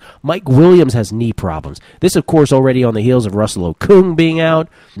 6 weeks. Mike Williams has knee problems. This, of course, already on the heels of Russell Okung being out,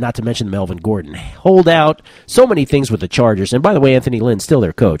 not to mention Melvin Gordon holdout. So many things with the Chargers. And by the way, Anthony Lynn's still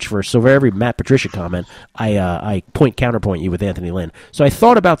their coach. For every Matt Patricia comment, I counterpoint you with Anthony Lynn. So I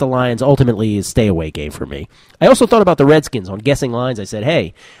thought about the Lions ultimately is stay-away game for me. I also thought about the Redskins on guessing lines. I said,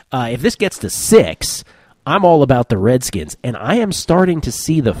 hey, if this gets to 6... I'm all about the Redskins, and I am starting to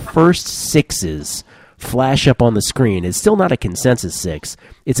see the first 6s flash up on the screen. It's still not a consensus 6.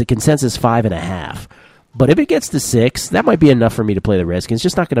 It's a consensus 5.5. But if it gets to 6, that might be enough for me to play the Redskins.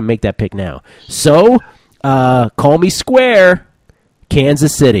 Just not going to make that pick now. So, call me square.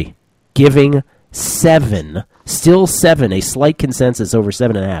 Kansas City, giving 7. Still 7, a slight consensus over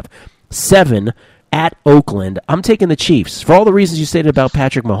 7.5. 7 at Oakland. I'm taking the Chiefs. For all the reasons you stated about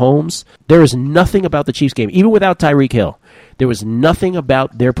Patrick Mahomes, there is nothing about the Chiefs game, even without Tyreek Hill. There was nothing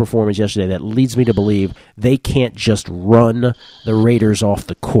about their performance yesterday that leads me to believe they can't just run the Raiders off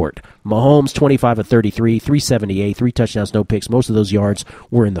the court. Mahomes, 25 of 33, 378, 3 touchdowns, no picks. Most of those yards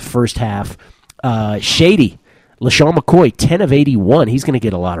were in the first half. Shady, LaShawn McCoy, 10 of 81. He's going to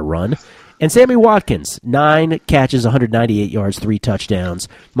get a lot of run. And Sammy Watkins, 9 catches, 198 yards, 3 touchdowns.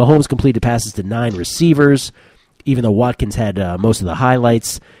 Mahomes completed passes to 9 receivers, even though Watkins had most of the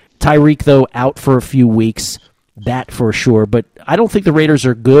highlights. Tyreek, though, out for a few weeks, that for sure. But I don't think the Raiders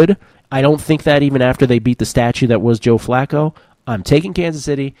are good. I don't think that even after they beat the statue that was Joe Flacco. I'm taking Kansas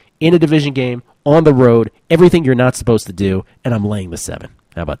City in a division game, on the road, everything you're not supposed to do, and I'm laying the 7.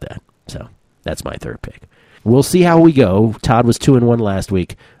 How about that? So that's my third pick. We'll see how we go. Todd was 2-1 last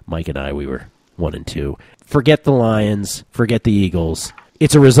week. Mike and I, we were 1-2. Forget the Lions. Forget the Eagles.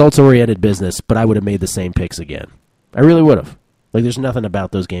 It's a results-oriented business, but I would have made the same picks again. I really would have. There's nothing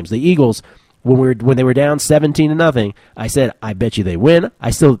about those games. The Eagles, when they were down 17-0, I said, I bet you they win.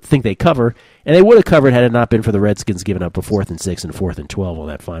 I still think they cover, and they would have covered had it not been for the Redskins giving up a 4th and 6 and 4th and 12 on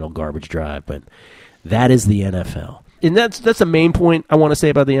that final garbage drive. But that is the NFL. And that's the main point I want to say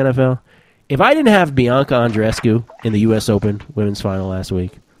about the NFL. If I didn't have Bianca Andreescu in the U.S. Open women's final last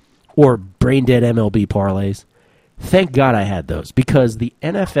week, or brain-dead MLB parlays, thank God I had those, because the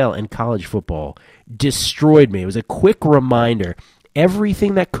NFL and college football destroyed me. It was a quick reminder.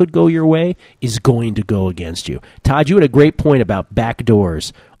 Everything that could go your way is going to go against you. Todd, you had a great point about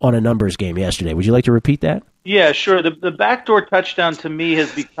backdoors on a numbers game yesterday. Would you like to repeat that? Yeah, sure. The backdoor touchdown to me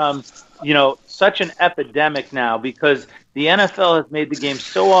has become, such an epidemic now, because the NFL has made the game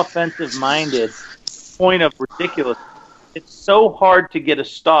so offensive-minded, point of ridiculous. It's so hard to get a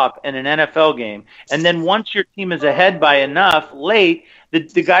stop in an NFL game. And then once your team is ahead by enough late,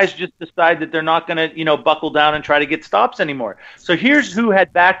 the guys just decide that they're not going to, buckle down and try to get stops anymore. So here's who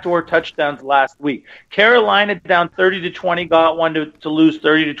had backdoor touchdowns last week. Carolina down 30-20 got one to lose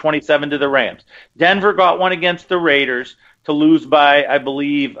 30-27 to the Rams. Denver got one against the Raiders to lose by, I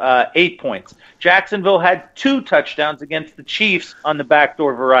believe, 8 points. Jacksonville had 2 touchdowns against the Chiefs on the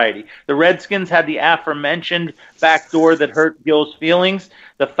backdoor variety. The Redskins had the aforementioned backdoor that hurt Gil's feelings.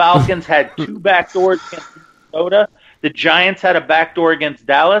 The Falcons had 2 backdoors against Minnesota. The Giants had a backdoor against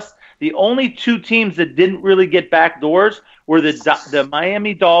Dallas. The only 2 teams that didn't really get backdoors were the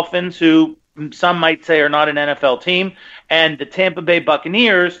Miami Dolphins, who some might say are not an NFL team, and the Tampa Bay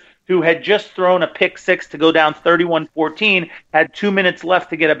Buccaneers, who had just thrown a pick 6 to go down 31-14, had 2 minutes left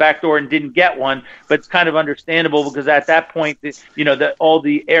to get a backdoor and didn't get one. But it's kind of understandable, because at that point, all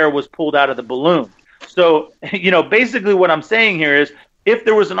the air was pulled out of the balloon. So, basically what I'm saying here is if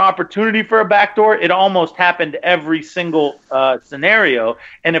there was an opportunity for a backdoor, it almost happened every single scenario.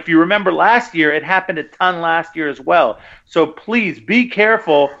 And if you remember last year, it happened a ton last year as well. So please be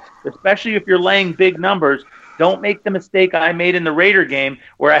careful, especially if you're laying big numbers. Don't make the mistake I made in the Raider game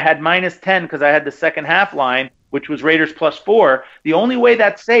where I had -10 because I had the second half line, which was Raiders +4. The only way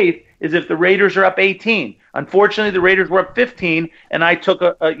that's safe is if the Raiders are up 18. Unfortunately, the Raiders were up 15, and I took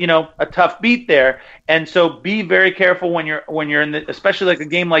a tough beat there. And so be very careful when you're in especially like a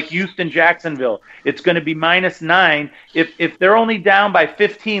game like Houston-Jacksonville. It's going to be -9. If they're only down by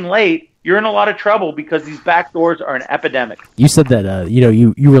 15 late, you're in a lot of trouble because these backdoors are an epidemic. You said that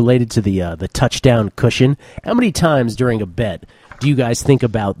you related to the touchdown cushion. How many times during a bet do you guys think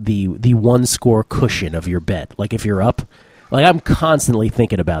about the one score cushion of your bet? Like if you're up, like I'm constantly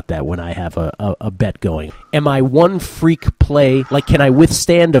thinking about that when I have a bet going. Am I one freak play? Like can I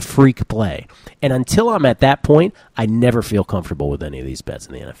withstand a freak play? And until I'm at that point, I never feel comfortable with any of these bets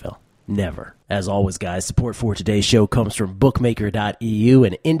in the NFL. Never. As always, guys, support for today's show comes from Bookmaker.eu,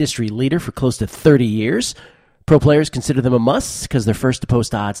 an industry leader for close to 30 years. Pro players consider them a must because they're first to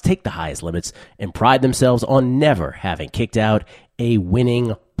post odds, take the highest limits, and pride themselves on never having kicked out a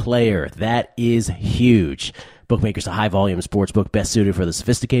winning player. That is huge. Bookmaker's a high-volume sportsbook best suited for the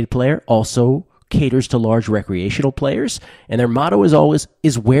sophisticated player, also caters to large recreational players, and their motto is always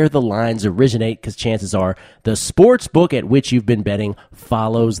is where the lines originate, because chances are the sports book at which you've been betting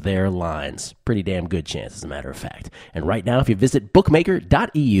follows their lines. Pretty damn good chance, as a matter of fact. And right now, if you visit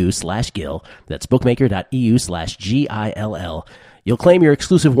bookmaker.eu/Gill, that's bookmaker.eu/GILL, you'll claim your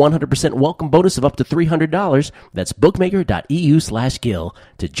exclusive 100% welcome bonus of up to $300. That's bookmaker.eu/Gill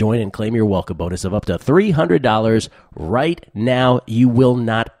to join and claim your welcome bonus of up to $300 right now. You will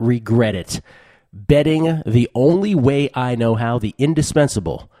not regret it. Betting the only way I know how, the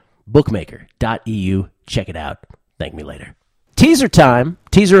indispensable bookmaker.eu. Check it out. Thank me later. Teaser time.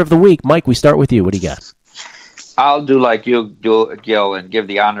 Teaser of the week. Mike, we start with you. What do you got? I'll do like you do, Gil, and give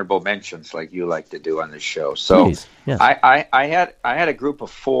the honorable mentions like you like to do on this show. So Please. Yes. I had a group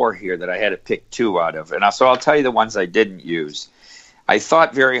of 4 here that I had to pick 2 out of, and so I'll tell you the ones I didn't use. I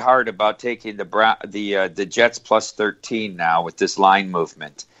thought very hard about taking the Jets +13 now with this line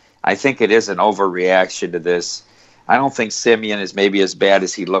movement. I think it is an overreaction to this. I don't think Simeon is maybe as bad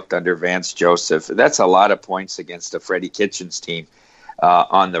as he looked under Vance Joseph. That's a lot of points against a Freddie Kitchens team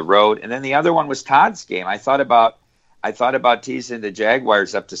on the road. And then the other one was Todd's game. I thought about teasing the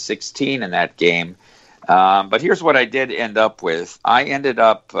Jaguars up to 16 in that game. But here's what I did end up with. I ended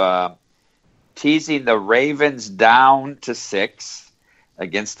up teasing the Ravens down to 6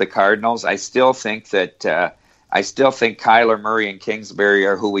 against the Cardinals. I still think Kyler Murray and Kingsbury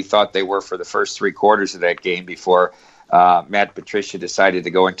are who we thought they were for the first 3 quarters of that game before Matt Patricia decided to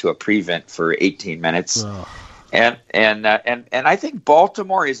go into a prevent for 18 minutes. Oh. And I think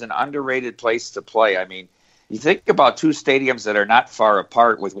Baltimore is an underrated place to play. I mean, you think about 2 stadiums that are not far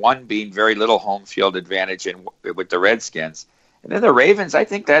apart, with one being very little home field advantage and with the Redskins. And then the Ravens, I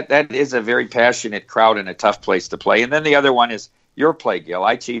think that is a very passionate crowd and a tough place to play. And then the other one is your play, Gil.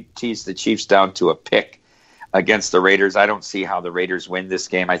 I teased the Chiefs down to a pick against the Raiders. I don't see how the Raiders win this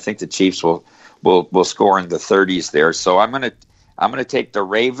game. I think the Chiefs will score in the 30s there. So I'm gonna take the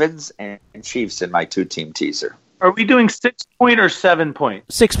Ravens and Chiefs in my 2-team teaser. Are we doing 6-point or 7-point?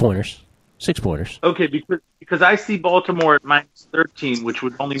 6-pointers. 6-pointers. Okay, because I see Baltimore at -13, which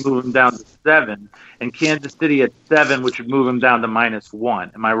would only move them down to 7, and Kansas City at 7, which would move them down to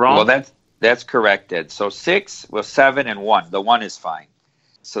 -1. Am I wrong? Well, that's correct, Ed. So 6, 7, and 1. The 1 is fine.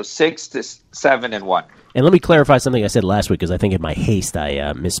 So 6 to 7 and 1. And let me clarify something I said last week, because I think in my haste I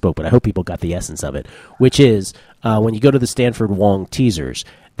misspoke, but I hope people got the essence of it, which is when you go to the Stanford Wong teasers,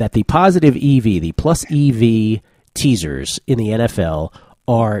 that the positive EV, the plus EV teasers in the NFL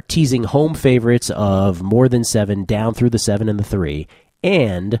are teasing home favorites of more than 7 down through the 7 and the 3,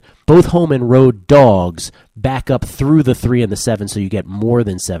 and both home and road dogs back up through the 3 and the 7, so you get more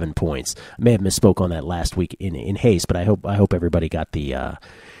than 7 points. I may have misspoke on that last week in haste, but I hope everybody got the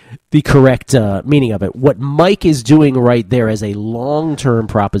correct meaning of it. What Mike is doing right there as a long-term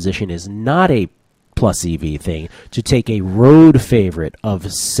proposition is not a plus EV thing to take a road favorite of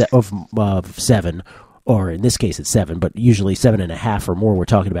 7, or in this case it's 7, but usually 7.5 or more we're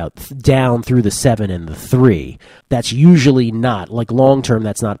talking about, down through the 7 and the 3. That's usually not, like long-term,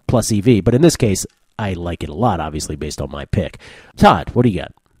 that's not plus EV. But in this case, I like it a lot, obviously, based on my pick. Todd, what do you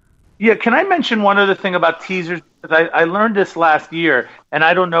got? Yeah, can I mention one other thing about teasers? Because I learned this last year, and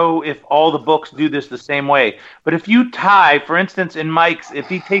I don't know if all the books do this the same way. But if you tie, for instance, in Mike's, if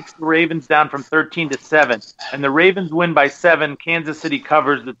he takes the Ravens down from 13 to 7, and the Ravens win by 7, Kansas City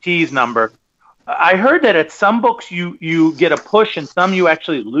covers the tease number, I heard that at some books you get a push and some you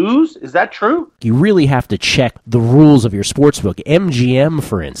actually lose. Is that true? You really have to check the rules of your sportsbook. MGM,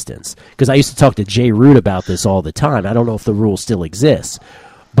 for instance, because I used to talk to Jay Root about this all the time. I don't know if the rule still exists.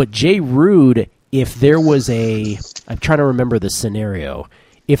 But Jay Root, if there was I'm trying to remember the scenario.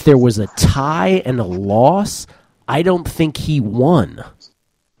 If there was a tie and a loss, I don't think he won.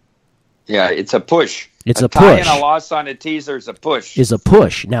 Yeah, it's a push. It's a tie push. And a loss on a teaser is a push. Is a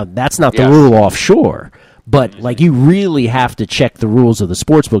push. Now, that's not the Yes. rule offshore, but like you really have to check the rules of the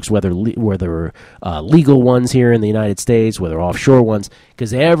sports books, whether legal ones here in the United States, whether offshore ones,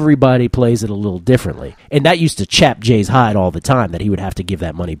 because everybody plays it a little differently. And that used to chap Jay's hide all the time, that he would have to give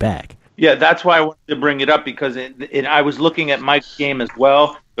that money back. Yeah, that's why I wanted to bring it up, because I was looking at Mike's game as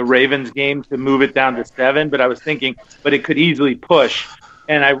well, the Ravens game, to move it down to 7, but I was thinking, but it could easily push.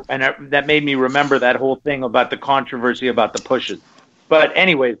 And that made me remember that whole thing about the controversy about the pushes. But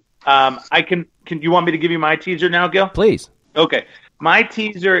anyways, can you want me to give you my teaser now, Gil? Please. Okay. My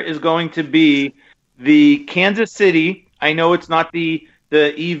teaser is going to be the Kansas City. I know it's not the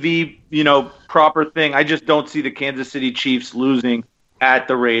EV, proper thing. I just don't see the Kansas City Chiefs losing at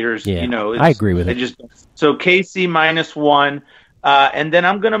the Raiders. Yeah, I agree with it. So KC -1, and then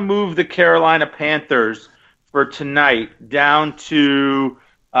I'm going to move the Carolina Panthers for tonight down to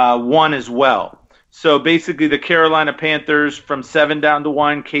 1 as well. So basically the Carolina Panthers from 7 down to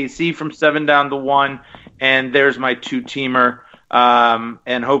 1, KC from 7 down to 1, and there's my 2-teamer.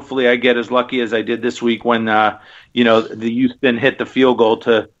 And hopefully I get as lucky as I did this week when the Houston hit the field goal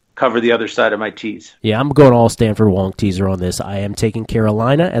to cover the other side of my tees. Yeah, I'm going all Stanford Wong teaser on this. I am taking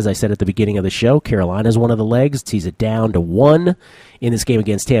Carolina, as I said at the beginning of the show. Carolina's one of the legs. Tease it down to 1 in this game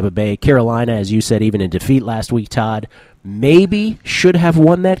against Tampa Bay. Carolina, as you said, even in defeat last week, Todd, maybe should have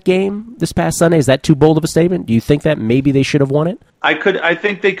won that game this past Sunday. Is that too bold of a statement? Do you think that maybe they should have won it? I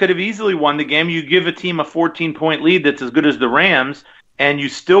think they could have easily won the game. You give a team a 14-point lead that's as good as the Rams, and you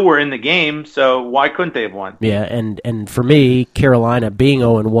still were in the game, so why couldn't they have won? Yeah, and for me, Carolina being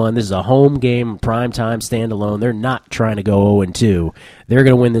 0-1, this is a home game, primetime, standalone. They're not trying to go 0-2. They're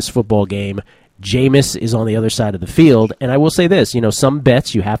going to win this football game. Jameis is on the other side of the field, and I will say this, some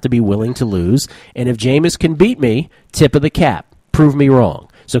bets you have to be willing to lose, and if Jameis can beat me, tip of the cap, prove me wrong.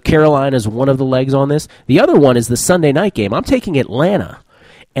 So Carolina is one of the legs on this. The other one is the Sunday night game. I'm taking Atlanta,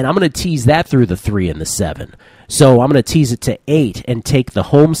 and I'm going to tease that through the 3 and the 7. So I'm going to tease it to 8 and take the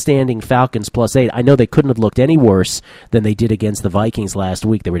homestanding Falcons +8. I know they couldn't have looked any worse than they did against the Vikings last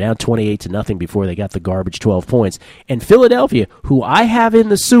week. They were down 28-0 before they got the garbage 12 points. And Philadelphia, who I have in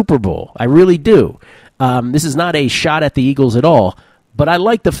the Super Bowl, I really do. This is not a shot at the Eagles at all, but I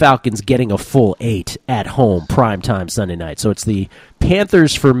like the Falcons getting a full 8 at home, primetime Sunday night. So it's the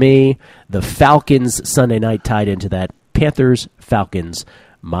Panthers for me, the Falcons Sunday night tied into that. Panthers, Falcons,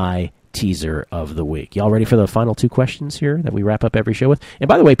 my teaser of the week. Y'all ready for the final 2 questions here that we wrap up every show with? And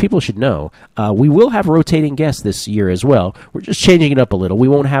by the way, people should know, we will have rotating guests this year as well. We're just changing it up a little. We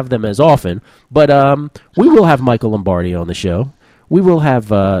won't have them as often, but we will have Michael Lombardi on the show. We will have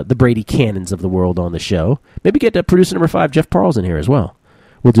the Brady Cannons of the world on the show. Maybe get producer number 5, Jeff Parles, in here as well.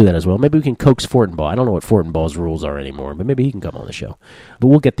 We'll do that as well. Maybe we can coax Fortenbaugh. I don't know what Fortenbaugh's rules are anymore, but maybe he can come on the show. But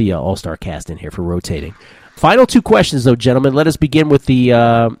we'll get the All-Star cast in here for rotating. Final 2 questions, though, gentlemen. Let us begin with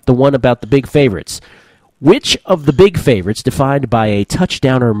the one about the big favorites. Which of the big favorites, defined by a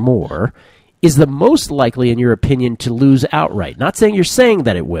touchdown or more, is the most likely, in your opinion, to lose outright? Not saying you're saying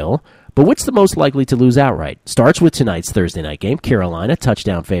that it will, but what's the most likely to lose outright? Starts with tonight's Thursday night game. Carolina,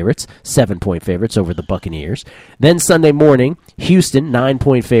 touchdown favorites, 7-point favorites over the Buccaneers. Then Sunday morning, Houston,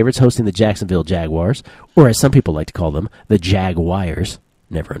 9-point favorites hosting the Jacksonville Jaguars, or as some people like to call them, the Jaguars.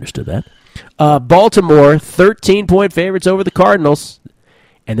 Never understood that. Baltimore, 13-point favorites over the Cardinals.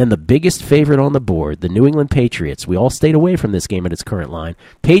 And then the biggest favorite on the board, the New England Patriots. We all stayed away from this game at its current line.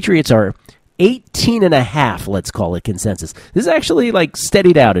 Patriots are 18.5, let's call it consensus. This is actually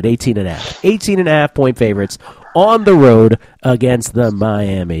steadied out at 18.5. 18.5-point favorites on the road against the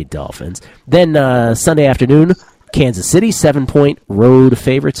Miami Dolphins. Then Sunday afternoon, Kansas City, 7-point road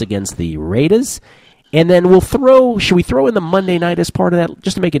favorites against the Raiders. And then should we throw in the Monday night as part of that?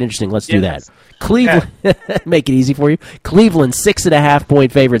 Just to make it interesting, let's do that. Cleveland, make it easy for you. Cleveland,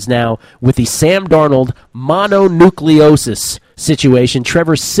 6.5-point favorites now with the Sam Darnold mononucleosis situation.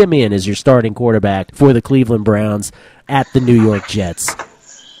 Trevor Siemian is your starting quarterback for the Cleveland Browns at the New York Jets.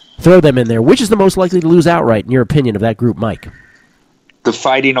 Throw them in there. Which is the most likely to lose outright, in your opinion, of that group, Mike? The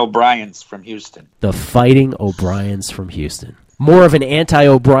Fighting O'Briens from Houston. The Fighting O'Briens from Houston. More of an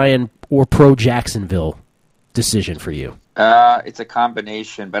anti-O'Brien or pro-Jacksonville decision for you? It's a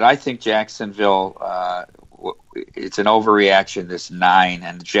combination, but I think Jacksonville, it's an overreaction, this 9,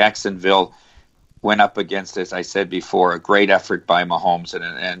 and Jacksonville went up against, as I said before, a great effort by Mahomes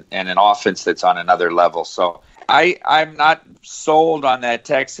and an offense that's on another level. So I'm not sold on that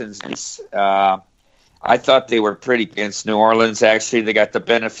Texans. I thought they were pretty against New Orleans. Actually, they got the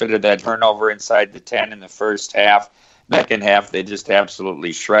benefit of that turnover inside the 10 in the first half. Second half, they just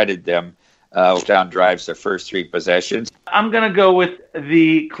absolutely shredded them. Down drives their first 3 possessions. I'm going to go with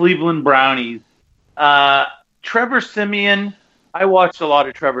the Cleveland Brownies. Trevor Siemian, I watched a lot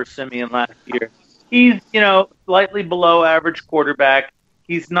of Trevor Siemian last year. He's, slightly below average quarterback.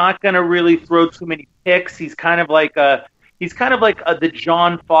 He's not going to really throw too many picks. He's kind of like the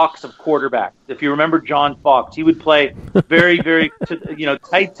John Fox of quarterbacks. If you remember John Fox, he would play very, very,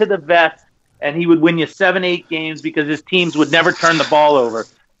 tight to the vest, and he would win you 7-8 games because his teams would never turn the ball over.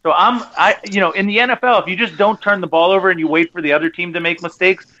 So in the NFL, if you just don't turn the ball over and you wait for the other team to make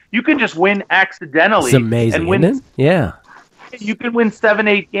mistakes, you can just win accidentally. It's amazing, isn't it? Yeah. You can win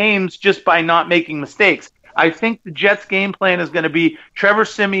 7-8 games just by not making mistakes. I think the Jets' game plan is going to be Trevor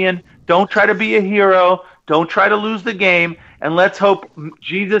Siemian, don't try to be a hero, don't try to lose the game, and let's hope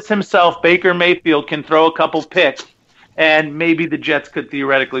Jesus himself, Baker Mayfield, can throw a couple picks, and maybe the Jets could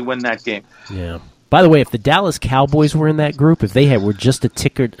theoretically win that game. Yeah. By the way, if the Dallas Cowboys were in that group, if they were just a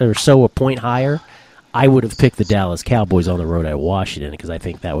tick or so a point higher, I would have picked the Dallas Cowboys on the road at Washington because I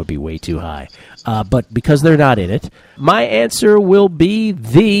think that would be way too high. But because they're not in it, my answer will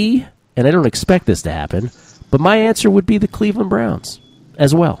be and I don't expect this to happen, but my answer would be the Cleveland Browns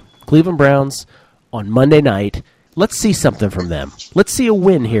as well. Cleveland Browns on Monday night. Let's see something from them. Let's see a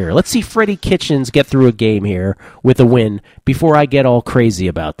win here. Let's see Freddie Kitchens get through a game here with a win before I get all crazy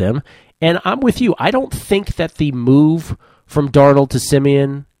about them. And I'm with you. I don't think that the move from Darnold to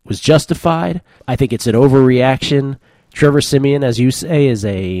Siemian was justified. I think it's an overreaction. Trevor Siemian, as you say, is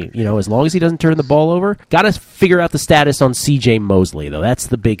as long as he doesn't turn the ball over, got to figure out the status on C.J. Mosley, though. That's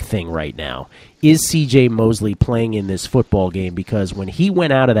the big thing right now. Is C.J. Mosley playing in this football game? Because when he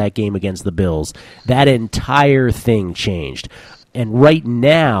went out of that game against the Bills, that entire thing changed. And right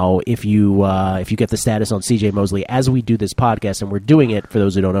now, if you get the status on C.J. Mosley, as we do this podcast, and we're doing it, for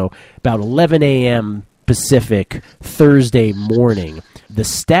those who don't know, about 11 a.m. Pacific Thursday morning, the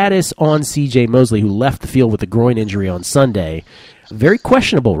status on C.J. Mosley, who left the field with a groin injury on Sunday, very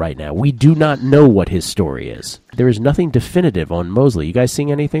questionable right now. We do not know what his story is. There is nothing definitive on Mosley. You guys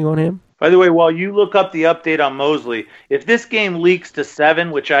seeing anything on him? By the way, while you look up the update on Mosley, if this game leaks to 7,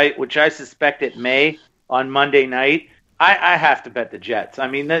 which I suspect it may on Monday night, I have to bet the Jets. I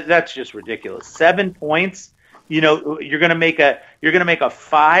mean, that's just ridiculous. 7 points. You're going to make a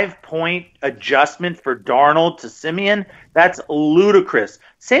 5-point adjustment for Darnold to Siemian. That's ludicrous.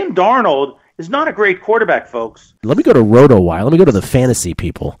 Sam Darnold is not a great quarterback, folks. Let me go to RotoWire. Let me go to the fantasy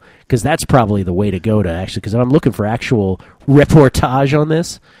people, because that's probably the way to go to actually. Because I'm looking for actual reportage on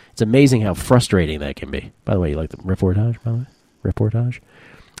this. It's amazing how frustrating that can be. By the way, you like the reportage? By the way, reportage.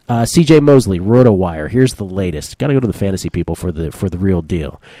 C.J. Mosley, RotoWire. Here's the latest. Got to go to the fantasy people for the real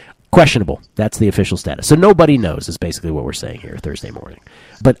deal. Questionable. That's the official status. So nobody knows is basically what we're saying here Thursday morning.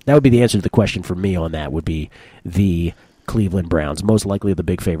 But that would be the answer to the question for me on that would be the Cleveland Browns, most likely the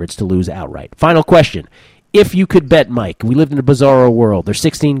big favorites to lose outright. Final question. If you could bet, Mike, we lived in a bizarro world. There's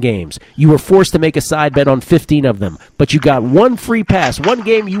 16 games. You were forced to make a side bet on 15 of them, but you got one free pass, one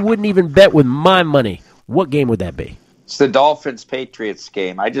game you wouldn't even bet with my money. What game would that be? It's the Dolphins-Patriots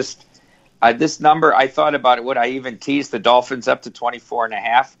game. This number, I thought about it. Would I even tease the Dolphins up to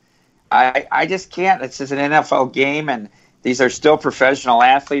 24.5? I just can't. It's just an NFL game, and these are still professional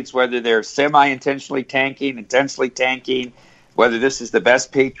athletes, whether they're semi-intentionally tanking, intensely tanking, whether this is the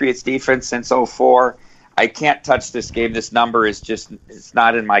best Patriots defense since 2004. I can't touch this game. This number is just, it's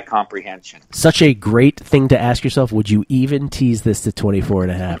not in my comprehension. Such a great thing to ask yourself. Would you even tease this to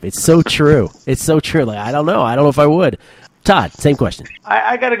 24.5? It's so true. It's so true. Like, I don't know. I don't know if I would. Todd, same question.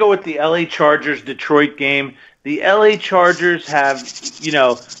 I got to go with the LA Chargers Detroit game. The LA Chargers have,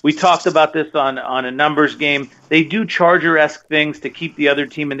 we talked about this on a numbers game. They do Charger-esque things to keep the other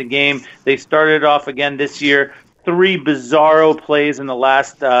team in the game. They started off again this year. 3 bizarro plays in the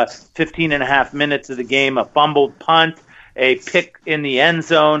last 15 and a half minutes of the game, a fumbled punt, a pick in the end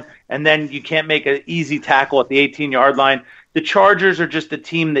zone, and then you can't make an easy tackle at the 18-yard line. The Chargers are just a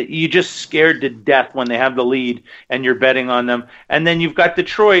team that you just scared to death when they have the lead and you're betting on them. And then you've got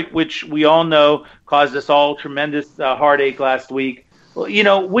Detroit, which we all know caused us all tremendous heartache last week.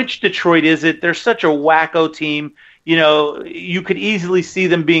 Well, which Detroit is it? They're such a wacko team. You could easily see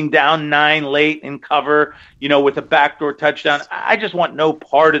them being down 9 late in cover, with a backdoor touchdown. I just want no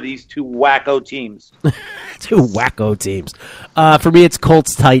part of these 2 wacko teams. 2 wacko teams. For me, it's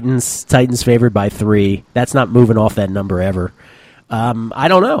Colts-Titans. Titans favored by 3. That's not moving off that number ever. I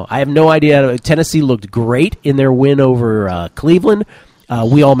don't know. I have no idea. Tennessee looked great in their win over Cleveland.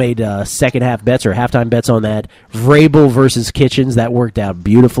 We all made second half bets or halftime bets on that. Vrabel versus Kitchens, that worked out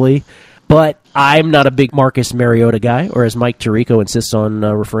beautifully. But I'm not a big Marcus Mariota guy, or as Mike Tirico insists on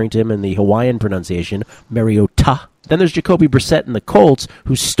referring to him in the Hawaiian pronunciation, Mariota. Then there's Jacoby Brissett and the Colts,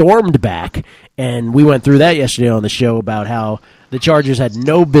 who stormed back, and we went through that yesterday on the show about how the Chargers had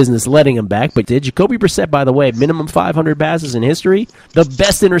no business letting him back, but did. Jacoby Brissett, by the way, minimum 500 passes in history, the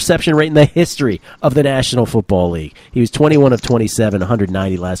best interception rate in the history of the National Football League. He was 21 of 27,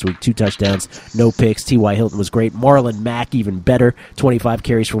 190 last week, 2 touchdowns, no picks. T.Y. Hilton was great. Marlon Mack, even better, 25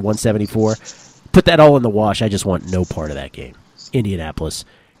 carries for 174. Put that all in the wash. I just want no part of that game. Indianapolis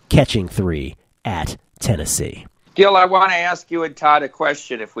catching 3 at Tennessee. Gil, I want to ask you and Todd a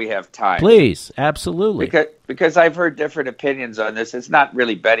question if we have time. Please, absolutely. Because I've heard different opinions on this. It's not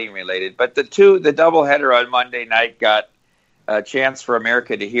really betting related, but the doubleheader on Monday night got a chance for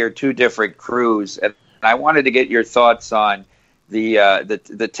America to hear 2 different crews, and I wanted to get your thoughts on the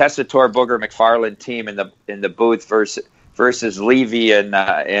Tessitore Booger McFarland team in the booth versus Levy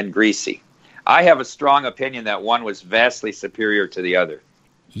and Greasy. I have a strong opinion that one was vastly superior to the other.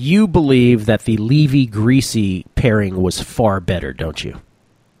 You believe that the Levy-Greasy pairing was far better, don't you?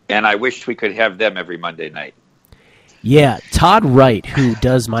 And I wish we could have them every Monday night. Yeah, Todd Wright, who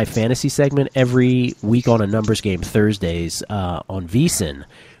does my fantasy segment every week on a numbers game Thursdays on VSiN,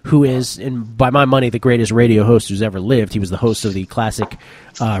 who is, by my money, the greatest radio host who's ever lived. He was the host of the classic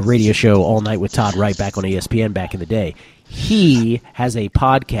radio show All Night with Todd Wright back on ESPN back in the day. He has a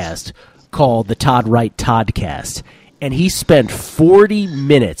podcast called the Todd Wright Toddcast. And he spent 40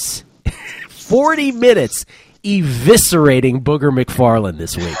 minutes eviscerating Booger McFarland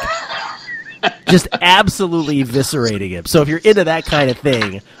this week. Just absolutely eviscerating him. So if you're into that kind of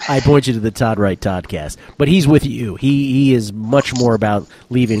thing, I point you to the Todd Wright Toddcast. But he's with you. He is much more about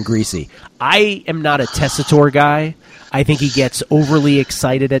leaving Greasy. I am not a Tessitore guy. I think he gets overly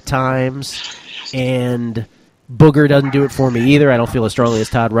excited at times, and Booger doesn't do it for me either. I don't feel as strongly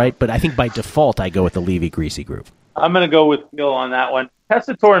as Todd Wright, but I think by default I go with the Levy-Greasy group. I'm going to go with Phil on that one.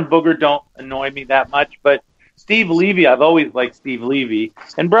 Tessitore and Booger don't annoy me that much, but Steve Levy, I've always liked Steve Levy.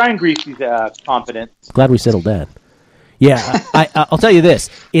 And Brian Greasy's competent. Glad we settled that. Yeah, I'll tell you this.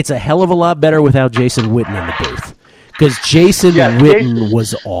 It's a hell of a lot better without Jason Witten in the booth. Because Jason Witten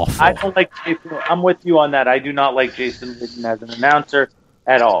was awful. I don't like Jason. I'm with you on that. I do not like Jason Witten as an announcer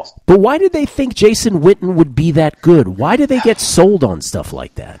at all. But why did they think Jason Witten would be that good? Why did they get sold on stuff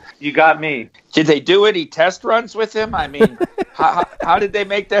like that? You got me. Did they do any test runs with him? I mean, how did they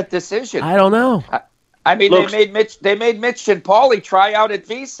make that decision? I don't know. I mean, they made Mitch and Paulie try out at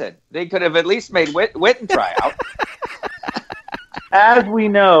VSiN. They could have at least made Witten try out. As we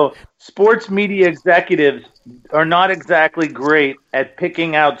know, sports media executives are not exactly great at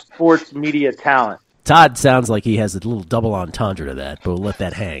picking out sports media talent. Todd sounds like he has a little double entendre to that, but we'll let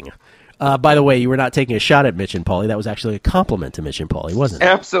that hang. By the way, you were not taking a shot at Mitch and Paulie. That was actually a compliment to Mitch and Paulie, wasn't it?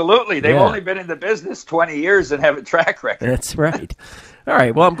 Absolutely. They've only been in the business 20 years and have a track record. That's right. All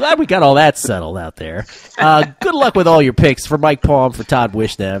right. Well, I'm glad we got all that settled out there. Good luck with all your picks. For Mike Palm, for Todd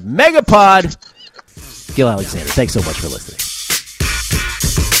Wishnev, Megapod, Gil Alexander. Thanks so much for listening.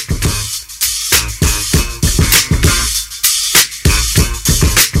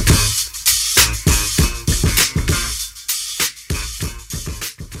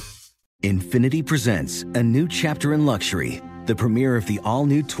 Infiniti presents a new chapter in luxury, the premiere of the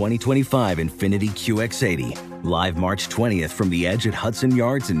all-new 2025 Infiniti QX80, live March 20th from the Edge at Hudson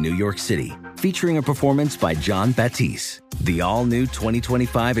Yards in New York City, featuring a performance by John Batiste. The all-new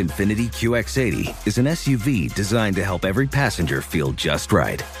 2025 Infiniti QX80 is an SUV designed to help every passenger feel just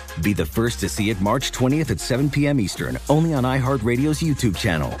right. Be the first to see it March 20th at 7 p.m. Eastern, only on iHeartRadio's YouTube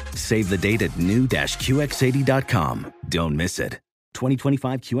channel. Save the date at new-QX80.com. Don't miss it.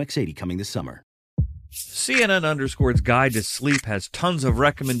 2025 QX80 coming this summer. CNN_'s Guide to Sleep has tons of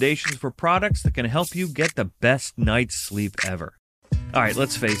recommendations for products that can help you get the best night's sleep ever. All right,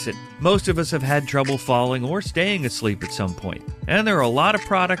 let's face it. Most of us have had trouble falling or staying asleep at some point. And there are a lot of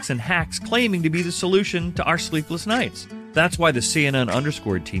products and hacks claiming to be the solution to our sleepless nights. That's why the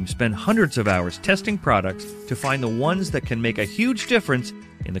CNN_ team spend hundreds of hours testing products to find the ones that can make a huge difference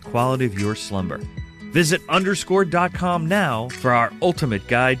in the quality of your slumber. Visit underscore.com now for our ultimate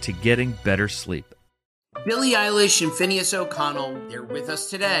guide to getting better sleep. Billie Eilish and Phineas O'Connell, they're with us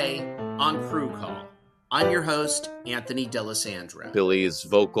today on Crew Call. I'm your host, Anthony D'Alessandro. Billie's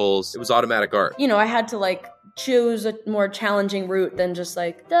vocals, it was automatic art. You know, I had to choose a more challenging route than just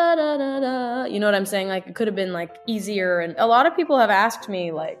da da da da. You know what I'm saying? It could have been easier. And a lot of people have asked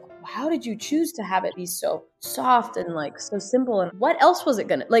me how did you choose to have it be so soft and like so simple? And what else was it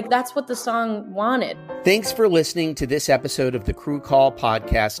gonna, like, that's what the song wanted. Thanks for listening to this episode of the Crew Call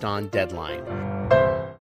podcast on Deadline.